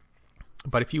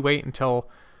 But if you wait until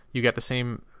you get the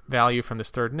same value from this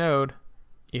third node,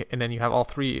 and then you have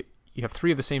three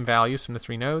of the same values from the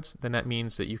three nodes, then that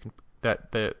means that you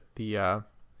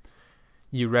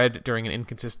read during a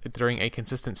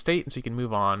consistent state, and so you can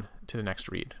move on to the next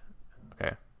read.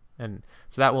 Okay, and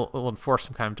so that will enforce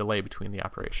some kind of delay between the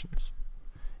operations,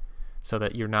 so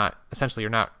that you're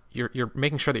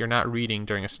making sure that you're not reading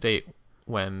during a state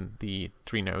when the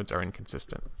three nodes are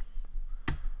inconsistent.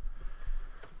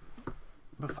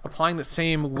 Applying the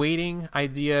same waiting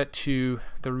idea to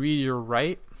the read or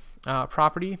write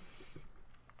property.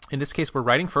 In this case, we're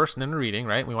writing first and then reading,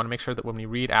 right? We want to make sure that when we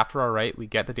read after our write, we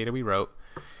get the data we wrote.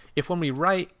 If when we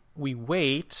write, we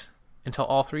wait until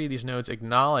all three of these nodes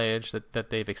acknowledge that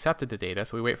they've accepted the data,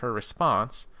 so we wait for a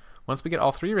response. Once we get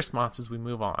all three responses, we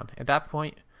move on. At that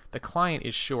point, the client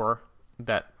is sure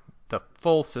that the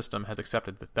full system has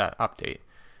accepted that update,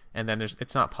 and then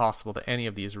it's not possible that any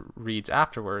of these reads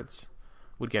afterwards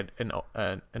would get an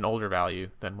older value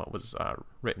than what was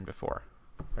written before,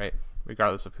 right?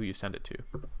 Regardless of who you send it to.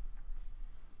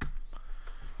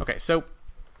 Okay, so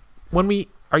when we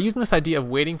are using this idea of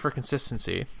waiting for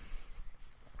consistency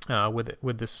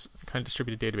with this kind of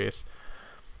distributed database,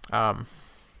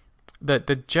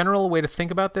 the general way to think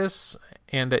about this,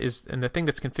 and the thing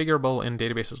that's configurable in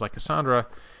databases like Cassandra,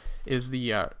 is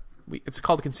it's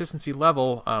called the consistency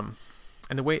level,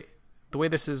 and the way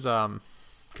this is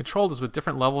controlled is with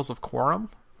different levels of quorum.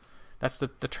 That's the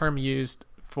term used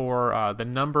for the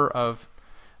number of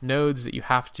nodes that you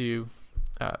have to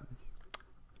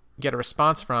get a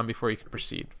response from before you can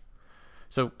proceed.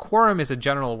 So quorum is a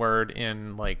general word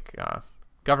in like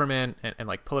government and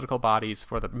like political bodies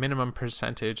for the minimum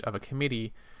percentage of a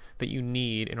committee that you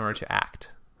need in order to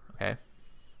act. Okay,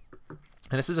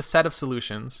 and this is a set of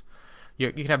solutions.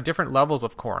 You can have different levels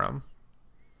of quorum,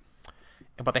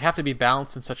 but they have to be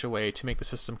balanced in such a way to make the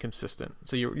system consistent.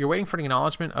 So you're waiting for the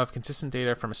acknowledgement of consistent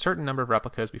data from a certain number of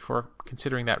replicas before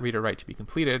considering that read or write to be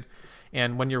completed.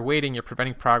 And when you're waiting, you're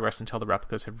preventing progress until the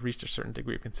replicas have reached a certain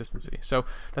degree of consistency. So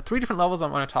the three different levels I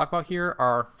want to talk about here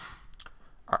are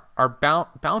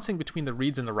balancing between the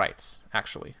reads and the writes,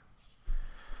 actually.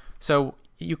 So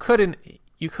you could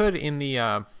in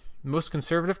the most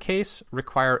conservative case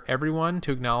require everyone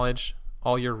to acknowledge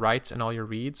all your writes and all your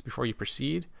reads before you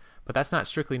proceed. But that's not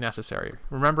strictly necessary.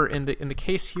 Remember, in the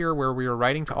case here where we are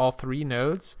writing to all three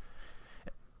nodes,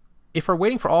 if we're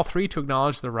waiting for all three to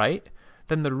acknowledge the write,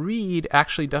 then the read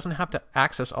actually doesn't have to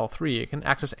access all three. It can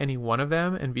access any one of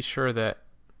them and be sure that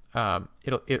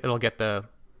it'll get the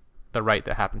write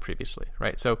that happened previously,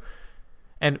 right? So,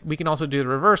 and we can also do the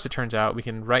reverse. It turns out we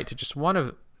can write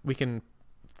to we can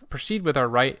proceed with our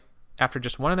write after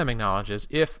just one of them acknowledges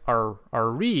if our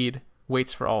read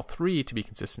waits for all three to be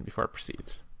consistent before it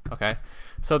proceeds. Okay,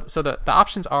 so the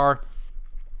options are,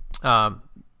 the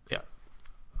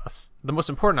most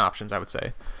important options I would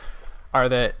say are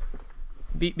that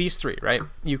these three, right?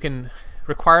 You can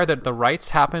require that the writes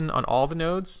happen on all the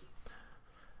nodes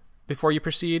before you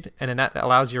proceed, and then that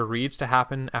allows your reads to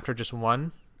happen after just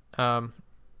one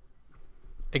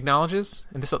acknowledges.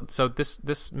 And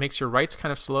this makes your writes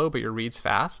kind of slow, but your reads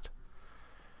fast.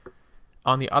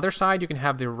 On the other side, you can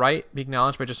have the write be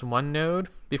acknowledged by just one node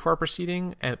before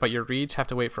proceeding, but your reads have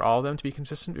to wait for all of them to be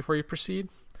consistent before you proceed.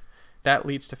 That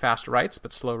leads to fast writes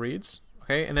but slow reads.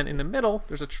 Okay, and then in the middle,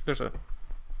 there's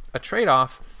a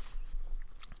trade-off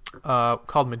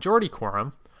called majority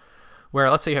quorum, Where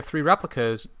let's say you have 3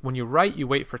 replicas, when you write, you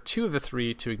wait for 2 of the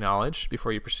 3 to acknowledge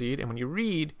before you proceed, and when you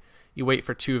read, you wait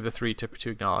for 2 of the 3 to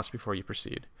acknowledge before you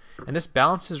proceed. And this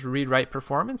balances read-write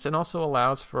performance and also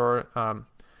allows for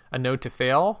a node to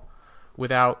fail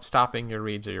without stopping your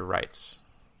reads or your writes.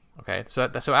 Okay,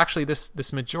 so actually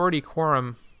this majority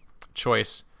quorum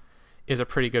choice is a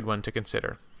pretty good one to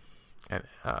consider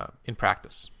in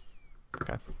practice.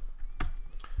 Okay.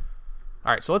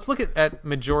 All right, so let's look at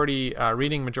majority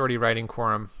reading, majority writing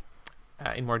quorum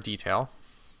in more detail.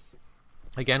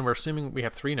 Again, we're assuming we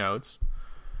have 3 nodes.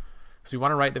 So we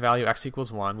want to write the value x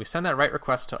equals 1. We send that write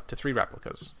request to 3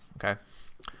 replicas. Okay.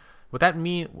 What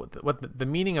the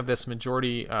meaning of this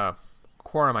majority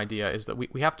quorum idea is that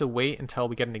we have to wait until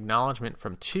we get an acknowledgement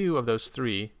from 2 of those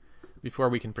 3 before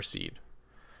we can proceed.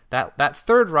 That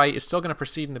third write is still going to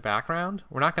proceed in the background.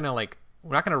 We're not going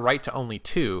to write to only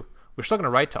 2. We're still going to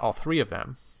write to all 3 of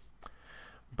them,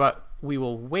 but we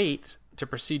will wait to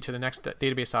proceed to the next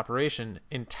database operation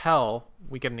until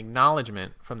we get an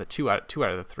acknowledgement from the 2 out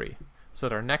of the 3, so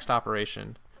that our next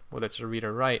operation, whether it's a read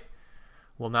or write,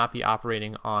 will not be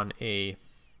operating on a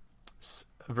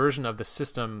version of the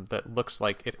system that looks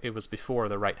like it was before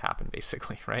the write happened,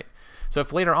 basically, right? So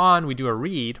if later on we do a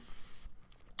read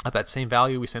of that same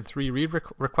value, we send 3 read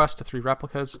requests to 3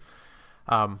 replicas.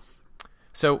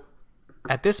 So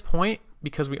at this point,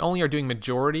 because we only are doing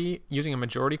majority, using a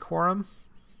majority quorum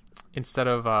instead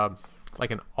of like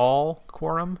an all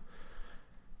quorum,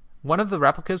 one of the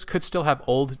replicas could still have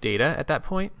old data at that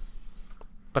point,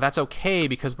 but that's okay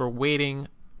because we're waiting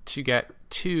to get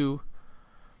 2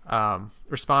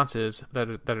 responses that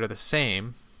are the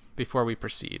same before we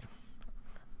proceed.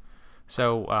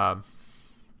 So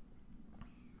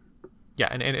yeah,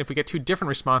 and if we get 2 different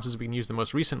responses, we can use the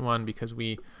most recent one because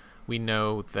we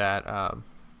know that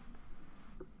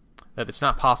that it's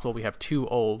not possible we have 2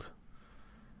 old.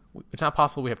 It's not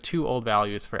possible we have 2 old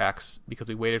values for x because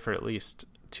we waited for at least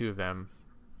 2 of them.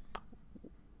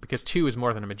 Because 2 is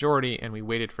more than a majority, and we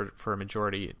waited for a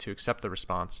majority to accept the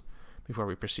response before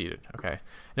we proceeded. Okay.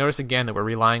 Notice again that we're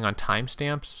relying on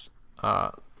timestamps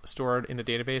stored in the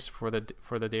database for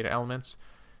the data elements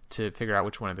to figure out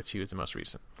which one of the 2 is the most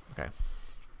recent. Okay.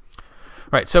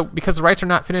 Right, so because the writes are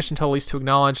not finished until at least 2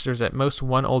 acknowledged, there's at most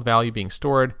 1 old value being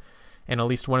stored, and at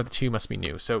least 1 of the 2 must be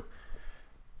new. So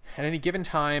at any given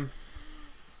time,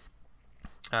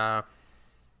 yeah,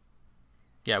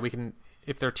 we can,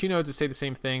 if there are 2 nodes that say the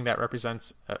same thing, that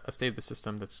represents a state of the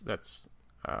system that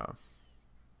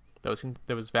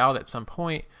was valid at some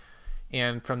point,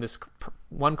 and from this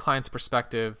one client's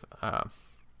perspective,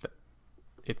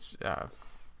 it's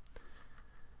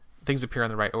things appear in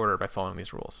the right order by following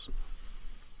these rules.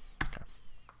 Okay.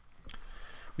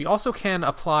 We also can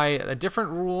apply a different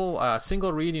rule.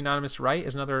 Single read, unanimous write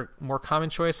is another more common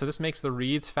choice. So this makes the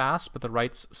reads fast, but the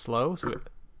writes slow. So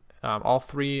all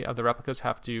 3 of the replicas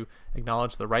have to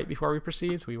acknowledge the write before we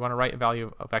proceed. So we want to write a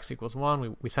value of x equals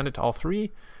 1. We send it to all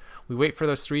 3. We wait for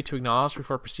those 3 to acknowledge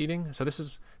before proceeding. So this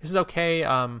is okay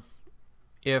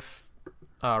if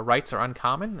writes are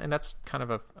uncommon, and that's kind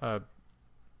of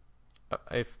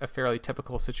a fairly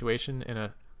typical situation in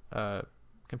a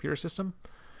computer system.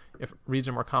 If reads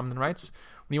are more common than writes,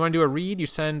 when you want to do a read,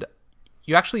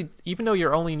 you actually, even though you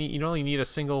only need a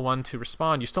single one to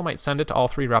respond, you still might send it to all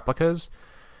 3 replicas,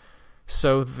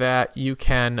 so that you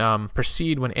can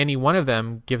proceed when any one of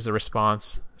them gives a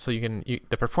response. So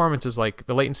the performance is like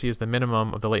the latency is the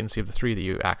minimum of the latency of the 3 that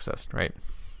you accessed, right?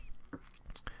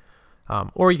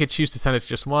 Or you could choose to send it to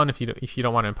just one if you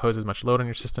don't want to impose as much load on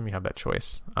your system. You have that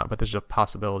choice, but there's a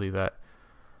possibility that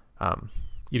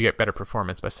you get better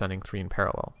performance by sending 3 in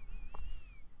parallel.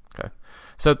 Okay,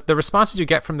 so the responses you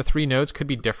get from the 3 nodes could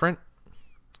be different,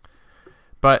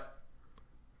 but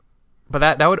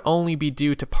that would only be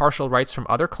due to partial writes from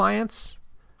other clients,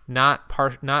 not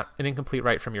an incomplete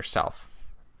write from yourself.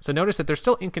 So notice that there's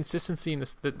still inconsistency in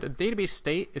this. The database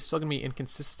state is still going to be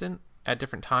inconsistent at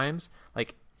different times.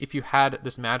 Like if you had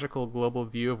this magical global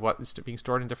view of what is being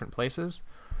stored in different places,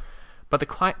 but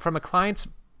from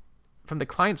the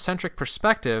client-centric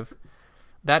perspective,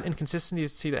 that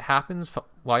inconsistency that happens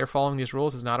while you're following these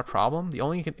rules is not a problem. The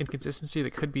only inconsistency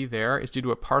that could be there is due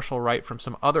to a partial write from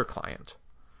some other client,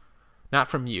 not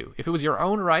from you. If it was your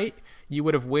own write, you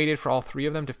would have waited for all 3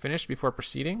 of them to finish before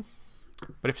proceeding.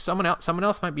 But if someone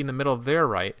else might be in the middle of their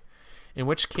write, in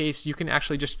which case you can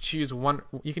actually just choose one.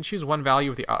 You can choose one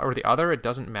value or the other. It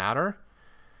doesn't matter.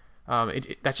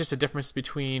 That's just a difference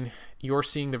between you're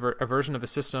seeing a version of the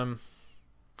system,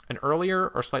 an earlier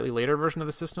or slightly later version of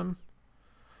the system,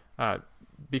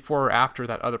 before or after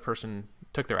that other person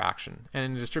took their action. And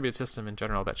in a distributed system in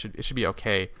general, it should be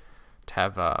okay to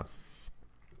have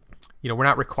we're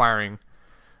not requiring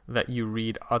that you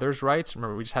read others' writes.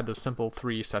 Remember, we just had those simple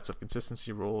 3 sets of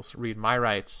consistency rules: read my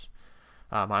writes,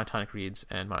 monotonic reads,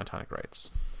 and monotonic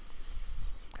writes.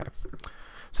 Okay.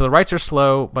 So the writes are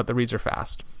slow, but the reads are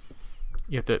fast.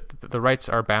 The writes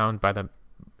are bound by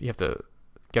you have to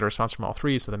get a response from all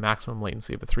 3, so the maximum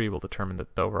latency of the 3 will determine the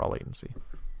overall latency.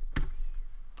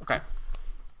 Okay.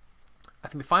 I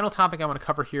think the final topic I want to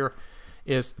cover here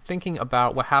is thinking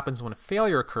about what happens when a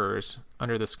failure occurs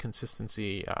under this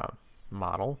consistency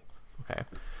model. Okay.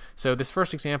 So this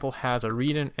first example has a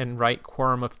read and write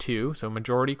quorum of 2, so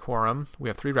majority quorum. We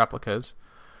have 3 replicas.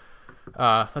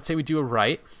 Let's say we do a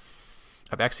write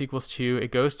of x equals 2.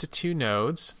 It goes to 2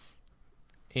 nodes,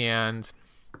 and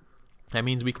that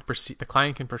means we can proceed. The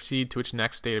client can proceed to its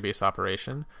next database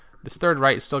operation. This third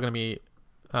write is still going to be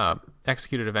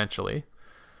executed eventually.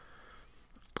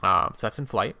 So that's in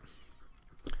flight.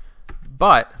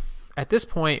 But at this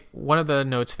point, one of the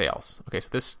nodes fails. Okay, so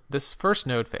this first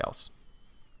node fails.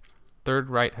 Third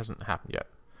write hasn't happened yet.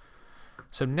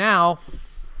 So now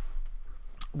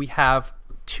we have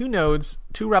 2 nodes,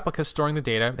 2 replicas storing the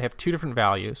data. They have 2 different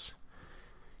values.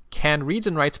 Can reads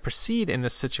and writes proceed in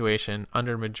this situation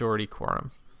under majority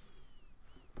quorum?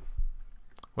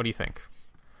 What do you think?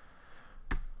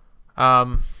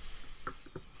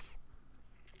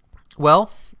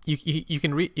 Well, you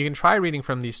can try reading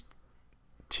from these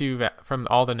 2 from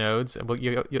all the nodes.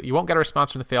 You won't get a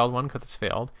response from the failed one because it's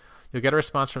failed. You'll get a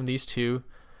response from these 2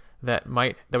 that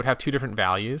would have 2 different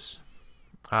values.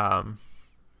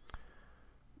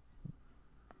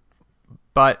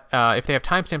 But if they have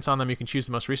timestamps on them, you can choose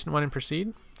the most recent one and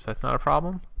proceed. So that's not a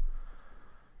problem.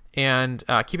 And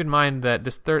keep in mind that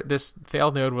this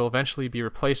failed node will eventually be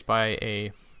replaced by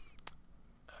a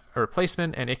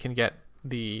replacement, and it can get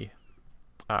the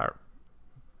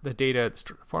data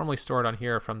formerly stored on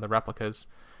here from the replicas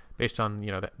based on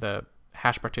the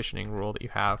hash partitioning rule that you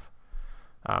have,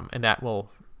 and that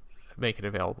will make it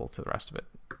available to the rest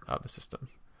of the system.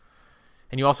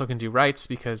 And you also can do writes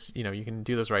because you can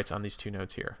do those writes on these 2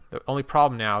 nodes here. The only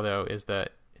problem now, though, is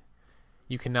that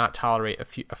you cannot tolerate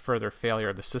a further failure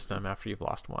of the system after you've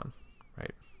lost one,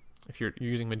 right? If you're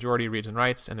using majority reads and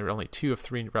writes and there are only 2 of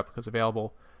 3 replicas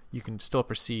available, you can still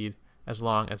proceed as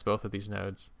long as both of these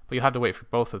nodes, but you'll have to wait for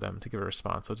both of them to give a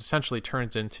response. So it essentially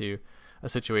turns into a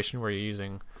situation where you're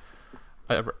using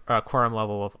a quorum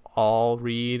level of all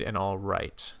read and all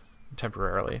write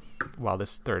temporarily while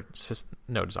this third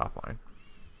node is offline.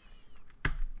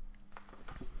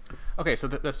 Okay, so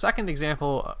the second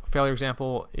example, failure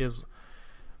example, is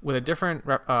with a different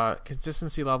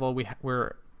consistency level.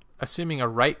 We're assuming a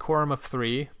write quorum of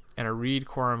 3 and a read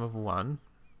quorum of 1.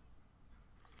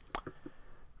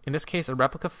 In this case, a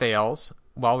replica fails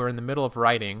while we're in the middle of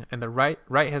writing, and the write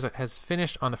has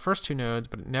finished on the first 2 nodes,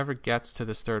 but it never gets to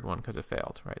this third one because it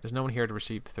failed. Right? There's no one here to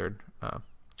receive the third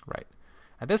write.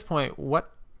 At this point,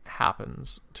 what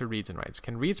happens to reads and writes?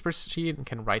 Can reads proceed and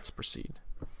can writes proceed?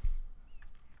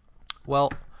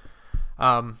 Well,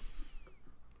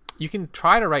 you can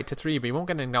try to write to 3, but you won't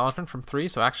get an acknowledgement from 3,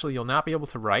 so actually you'll not be able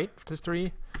to write to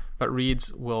 3, but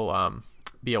reads will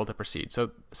be able to proceed.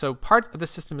 So part of the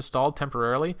system is stalled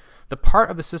temporarily. The part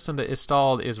of the system that is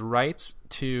stalled is writes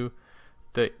to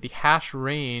the hash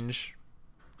range.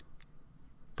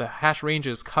 The hash range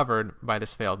is covered by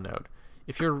this failed node.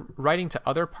 If you're writing to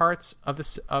other parts of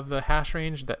the hash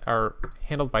range that are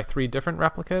handled by 3 different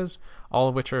replicas, all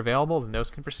of which are available, then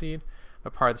those can proceed,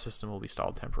 but part of the system will be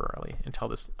stalled temporarily until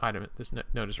this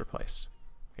node is replaced.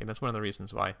 Okay, that's one of the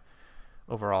reasons why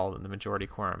overall the majority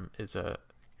quorum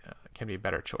can be a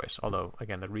better choice, although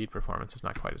again the read performance is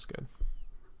not quite as good.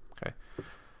 Okay,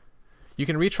 you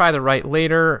can retry the write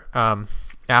later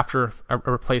after a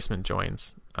replacement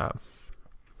joins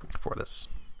for this.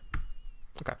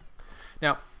 Okay.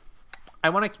 Now, I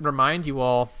want to remind you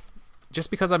all,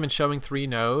 just because I've been showing 3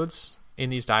 nodes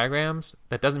in these diagrams,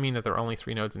 that doesn't mean that there are only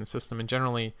 3 nodes in the system, and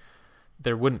generally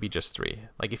there wouldn't be just 3.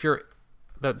 Like if you're,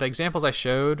 the examples I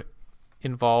showed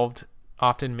involved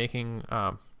often making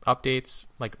updates,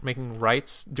 like making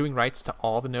writes, doing writes to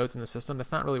all the nodes in the system.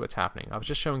 That's not really what's happening. I was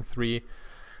just showing the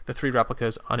 3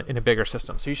 replicas in a bigger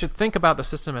system. So you should think about the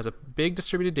system as a big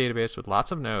distributed database with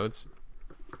lots of nodes.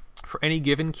 For any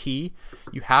given key,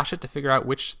 you hash it to figure out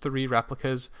which 3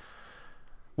 nodes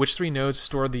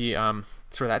store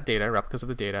that data, replicas of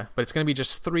the data, but it's going to be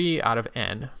just 3 out of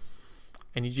n,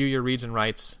 and you do your reads and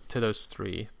writes to those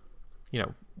 3.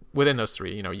 Within those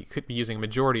 3, you could be using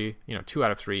majority, 2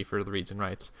 out of 3 for the reads and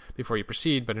writes before you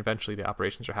proceed, but eventually the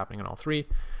operations are happening on all 3.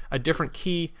 A different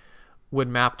key would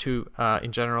map to,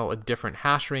 in general, a different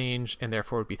hash range, and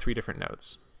therefore would be 3 different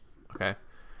nodes. Okay,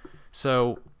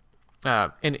 so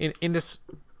in this,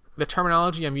 the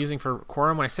terminology I'm using for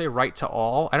Quorum, when I say write to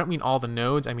all, I don't mean all the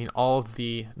nodes. I mean all of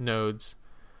the nodes,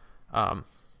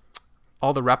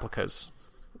 all the replicas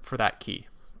for that key.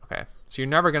 Okay, so you're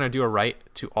never going to do a write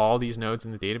to all these nodes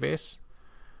in the database.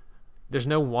 There's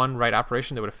no one write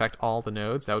operation that would affect all the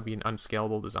nodes. That would be an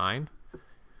unscalable design.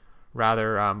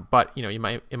 Rather, but you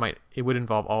know, it would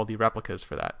involve all the replicas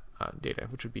for that data,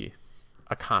 which would be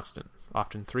a constant.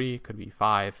 Often 3, could be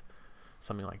 5,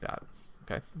 something like that.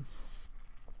 Okay,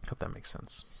 hope that makes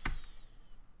sense.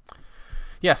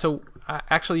 Yeah, so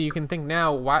actually you can think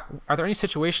now, are there any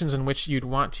situations in which you'd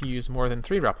want to use more than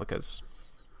 3 replicas?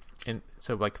 And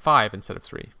so like 5 instead of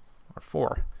 3 or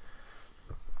 4.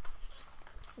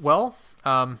 Well,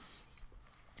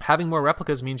 having more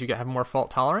replicas means you have more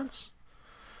fault tolerance.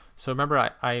 So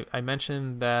remember I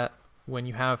mentioned that when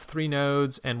you have 3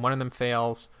 nodes and one of them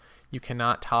fails, you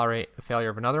cannot tolerate the failure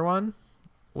of another one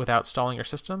without stalling your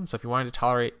system. So if you wanted to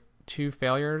tolerate 2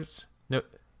 failures,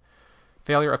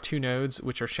 failure of 2 nodes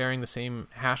which are sharing the same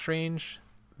hash range,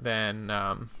 then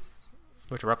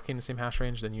which are replicating the same hash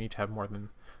range, then you need to have more than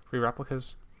 3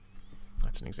 replicas.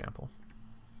 That's an example.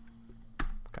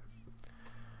 Okay.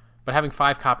 But having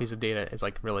 5 copies of data is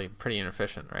like really pretty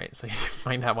inefficient, right? So you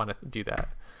might not want to do that.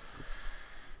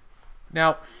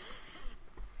 Now,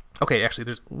 okay, actually,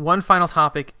 there's one final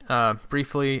topic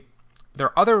briefly. There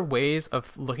are other ways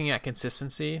of looking at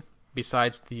consistency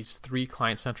besides these 3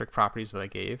 client-centric properties that I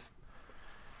gave.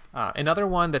 Another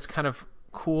one that's kind of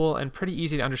cool and pretty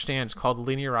easy to understand is called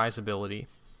linearizability.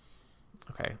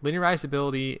 Okay,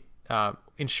 linearizability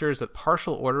ensures that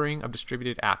partial ordering of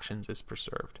distributed actions is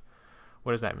preserved.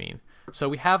 What does that mean? So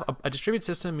we have a distributed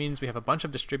system means we have a bunch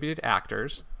of distributed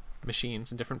actors, machines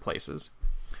in different places.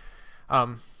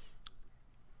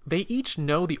 They each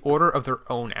know the order of their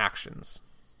own actions,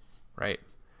 right?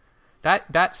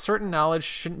 That certain knowledge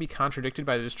shouldn't be contradicted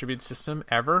by the distributed system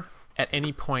ever at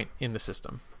any point in the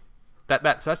system.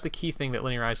 That's the key thing that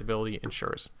linearizability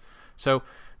ensures. So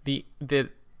the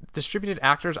distributed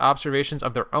actors' observations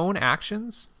of their own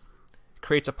actions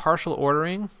creates a partial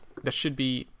ordering that should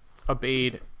be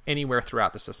obeyed anywhere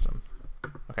throughout the system.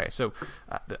 Okay, so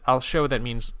I'll show what that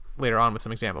means later on with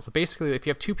some examples. So basically, if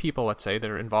you have 2 people, let's say, that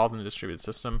are involved in a distributed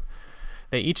system,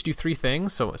 they each do 3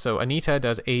 things. So Anita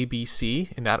does A, B, C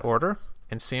in that order,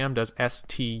 and Sam does S,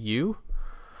 T, U.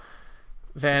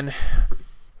 Then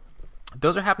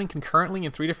those are happening concurrently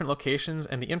in 3 different locations,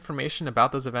 and the information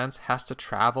about those events has to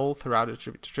travel throughout a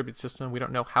distributed system. We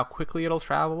don't know how quickly it'll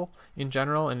travel in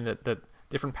general, and that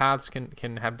different paths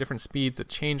can have different speeds that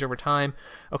change over time.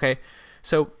 Okay,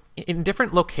 so in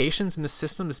different locations in the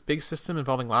system, this big system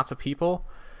involving lots of people,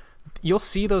 you'll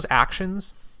see those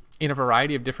actions in a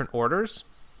variety of different orders.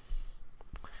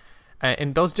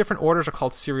 And those different orders are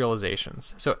called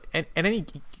serializations. So at any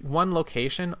one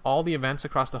location, all the events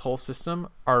across the whole system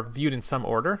are viewed in some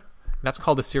order. That's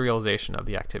called the serialization of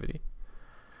the activity.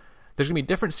 There's going to be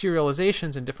different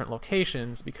serializations in different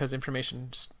locations because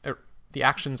the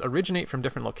actions originate from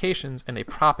different locations and they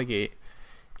propagate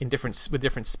with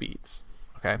different speeds.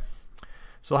 Okay,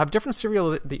 so we'll have different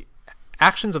the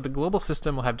actions of the global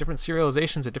system will have different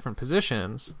serializations at different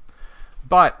positions,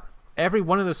 but every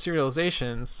one of those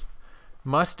serializations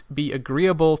must be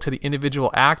agreeable to the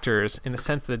individual actors in the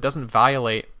sense that it doesn't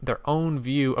violate their own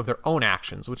view of their own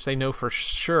actions, which they know for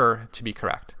sure to be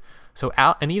correct. So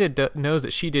Anita knows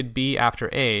that she did B after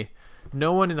A.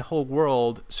 No one in the whole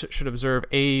world should observe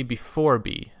A before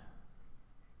B.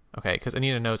 Okay, because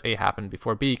Anita knows A happened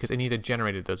before B because Anita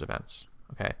generated those events.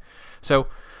 Okay, so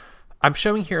I'm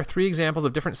showing here 3 examples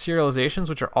of different serializations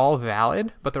which are all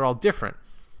valid, but they're all different.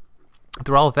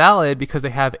 They're all valid because they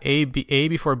have A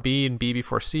before B and B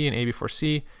before C and A before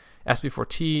C, S before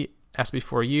T, S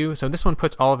before U. So this one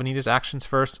puts all of Anita's actions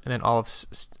first and then all of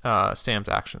Sam's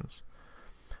actions.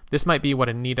 This might be what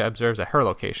Anita observes at her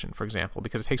location, for example,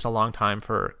 because it takes a long time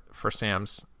for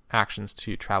Sam's actions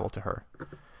to travel to her.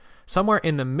 Somewhere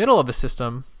in the middle of the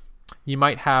system, you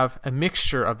might have a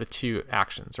mixture of the 2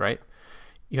 actions, right?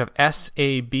 You have S,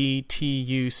 A, B, T,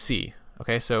 U, C.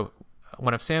 Okay, so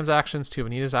one of Sam's actions, 2 of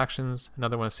Anita's actions,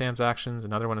 another one of Sam's actions,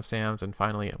 another one of Sam's, and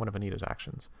finally one of Anita's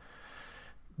actions.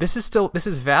 This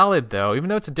is valid though, even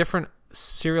though it's a different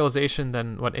serialization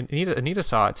than what Anita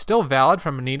saw. It's still valid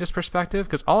from Anita's perspective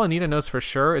because all Anita knows for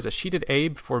sure is that she did A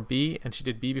before B, and she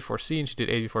did B before C, and she did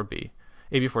A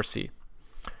before C.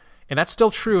 And that's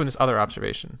still true in this other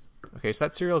observation. Okay, so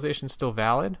that serialization is still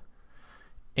valid.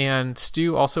 And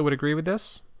Stu also would agree with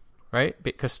this, right?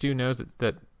 Because Stu knows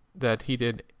that he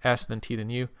did S, then T, then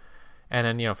U.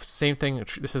 And then, same thing.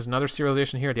 This is another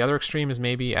serialization here. The other extreme is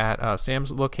maybe at Sam's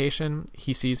location.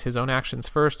 He sees his own actions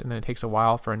first, and then it takes a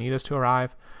while for Anita's to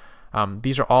arrive.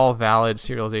 These are all valid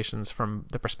serializations from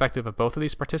the perspective of both of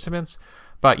these participants.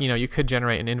 But, you could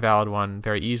generate an invalid one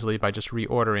very easily by just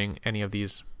reordering any of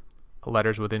these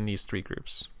letters within these three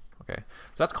groups. Okay,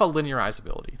 so that's called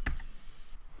linearizability.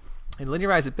 And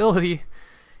linearizability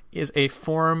is a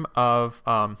form of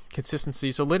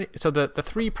consistency. So the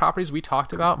three properties we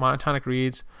talked about, monotonic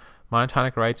reads,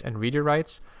 monotonic writes, and reader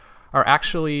writes, are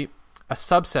actually a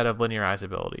subset of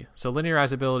linearizability. So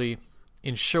linearizability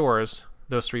ensures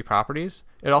those three properties.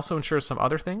 It also ensures some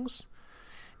other things.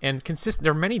 And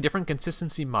there are many different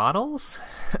consistency models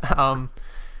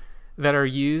that are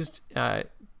used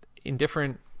in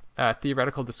different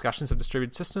theoretical discussions of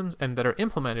distributed systems and that are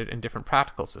implemented in different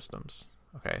practical systems.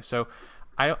 Okay, so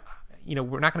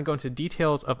we're not going to go into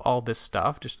details of all this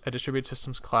stuff. Just a distributed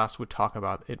systems class would talk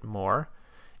about it more,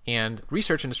 and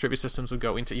research in distributed systems would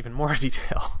go into even more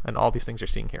detail, and all these things you're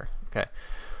seeing here. Okay,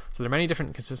 so there are many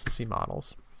different consistency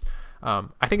models.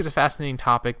 I think it's a fascinating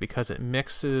topic because it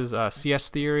mixes CS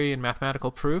theory and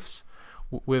mathematical proofs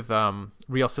with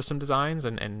real system designs,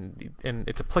 and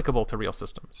it's applicable to real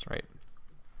systems, right?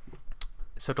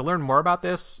 So to learn more about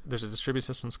this, there's a distributed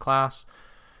systems class.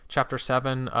 Chapter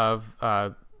 7 of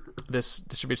this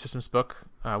distributed systems book,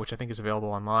 which I think is available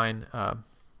online,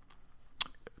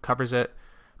 covers it.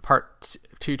 Part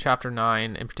 2, Chapter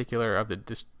 9, in particular, of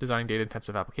the Designing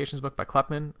Data-Intensive Applications book by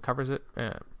Kleppman covers it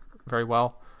very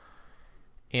well.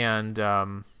 And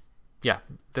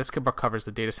this book covers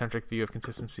the data-centric view of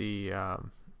consistency,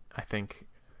 I think,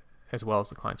 as well as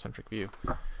the client-centric view.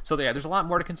 So there's a lot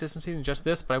more to consistency than just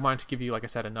this, but I wanted to give you, like I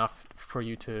said, enough for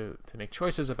you to make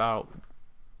choices about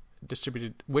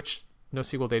which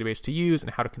NoSQL database to use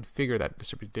and how to configure that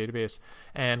distributed database.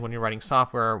 And when you're writing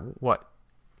software, what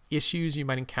issues you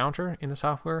might encounter in the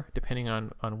software, depending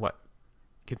on what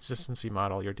consistency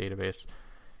model your database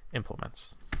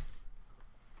implements.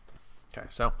 Okay,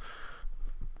 so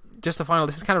just a final,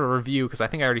 this is kind of a review because I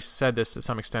think I already said this to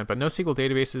some extent, but NoSQL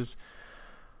databases,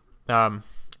 there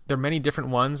are many different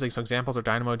ones. So examples are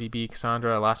DynamoDB,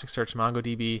 Cassandra, Elasticsearch,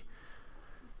 MongoDB.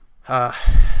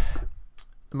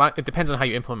 It depends on how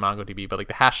you implement MongoDB, but like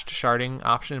the hashed sharding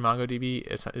option in MongoDB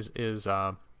is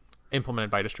implemented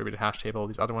by a distributed hash table.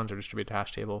 These other ones are distributed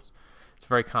hash tables. It's a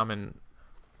very common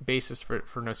basis for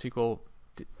NoSQL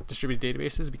distributed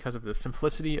databases because of the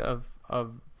simplicity of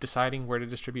deciding where to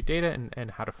distribute data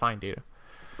and how to find data.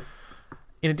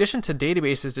 In addition to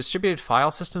databases, distributed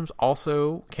file systems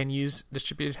also can use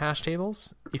distributed hash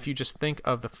tables. If you just think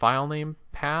of the file name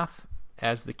path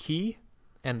as the key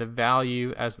and the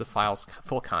value as the file's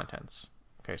full contents.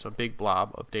 Okay, so a big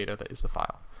blob of data that is the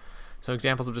file. So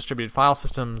examples of distributed file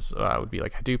systems would be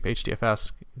like Hadoop,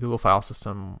 HDFS, Google File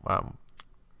System,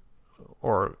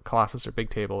 or Colossus or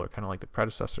Bigtable, or kind of like the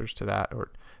predecessors to that,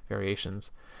 or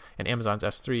variations, and Amazon's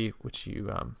S3, which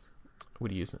you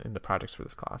would use in the projects for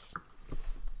this class.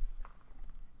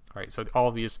 All right, so all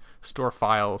of these store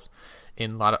files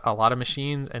in a lot of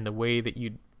machines, and the way that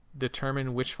you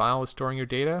determine which file is storing your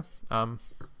data,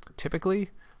 typically,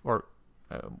 or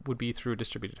would be through a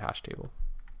distributed hash table.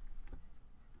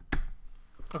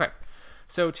 Okay,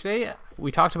 so today we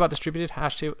talked about distributed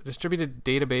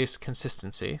database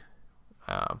consistency,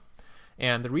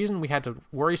 and the reason we had to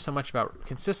worry so much about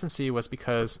consistency was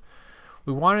because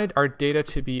we wanted our data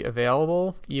to be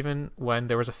available even when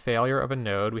there was a failure of a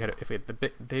node.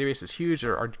 The database is huge,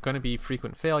 there are going to be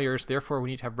frequent failures. Therefore, we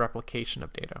need to have replication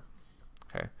of data.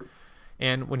 Okay,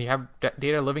 and when you have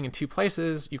data living in two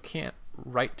places, you can't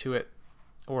write to it,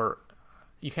 or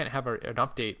you can't have an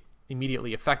update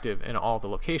immediately effective in all the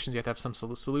locations. You have to have some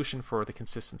solution for the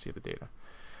consistency of the data.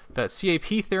 The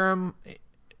CAP theorem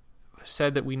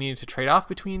said that we needed to trade off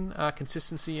between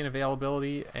consistency and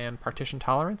availability and partition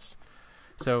tolerance.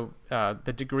 So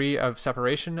the degree of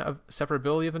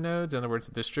separability of the nodes, in other words,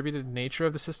 the distributed nature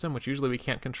of the system, which usually we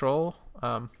can't control,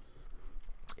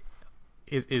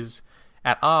 is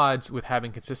at odds with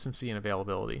having consistency and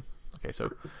availability. Okay,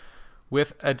 so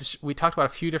we talked about a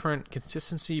few different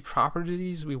consistency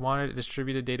properties we wanted a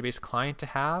distributed database client to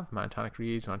have: monotonic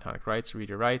reads, monotonic writes,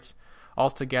 reader writes.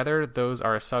 Altogether, those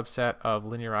are a subset of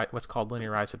what's called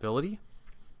linearizability.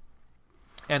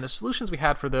 And the solutions we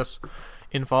had for this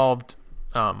involved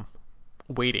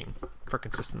waiting for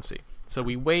consistency. So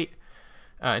we wait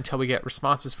until we get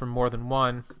responses from more than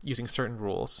one using certain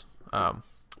rules,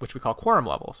 which we call quorum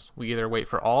levels. We either wait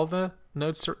for all the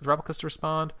nodes replicas to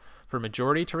respond, for a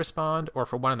majority to respond, or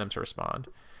for one of them to respond.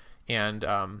 And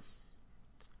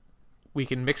we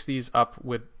can mix these up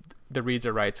with the reads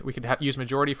or writes. We could use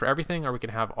majority for everything, or we could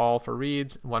have all for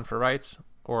reads, one for writes,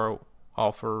 or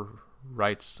all for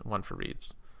writes, one for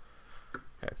reads.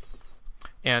 Okay.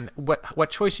 And what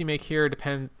choice you make here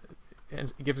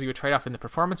gives you a trade-off in the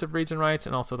performance of reads and writes,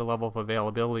 and also the level of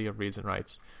availability of reads and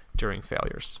writes during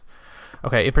failures.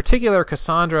 Okay, in particular,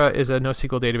 Cassandra is a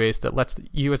NoSQL database that lets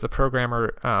you as the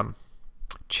programmer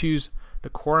choose the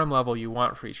quorum level you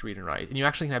want for each read and write. And you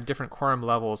actually can have different quorum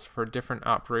levels for different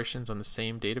operations on the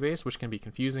same database, which can be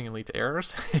confusing and lead to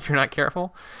errors if you're not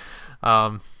careful.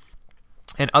 And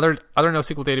other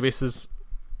NoSQL databases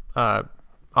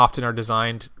often are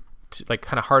designed to, like,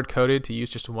 kind of hard-coded to use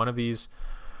just one of these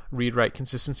read-write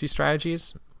consistency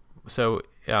strategies. So,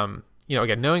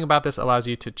 again, knowing about this allows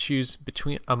you to choose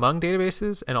among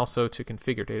databases and also to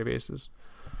configure databases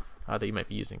that you might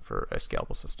be using for a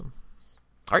scalable system.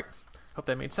 All right, hope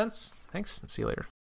that made sense. Thanks, and see you later.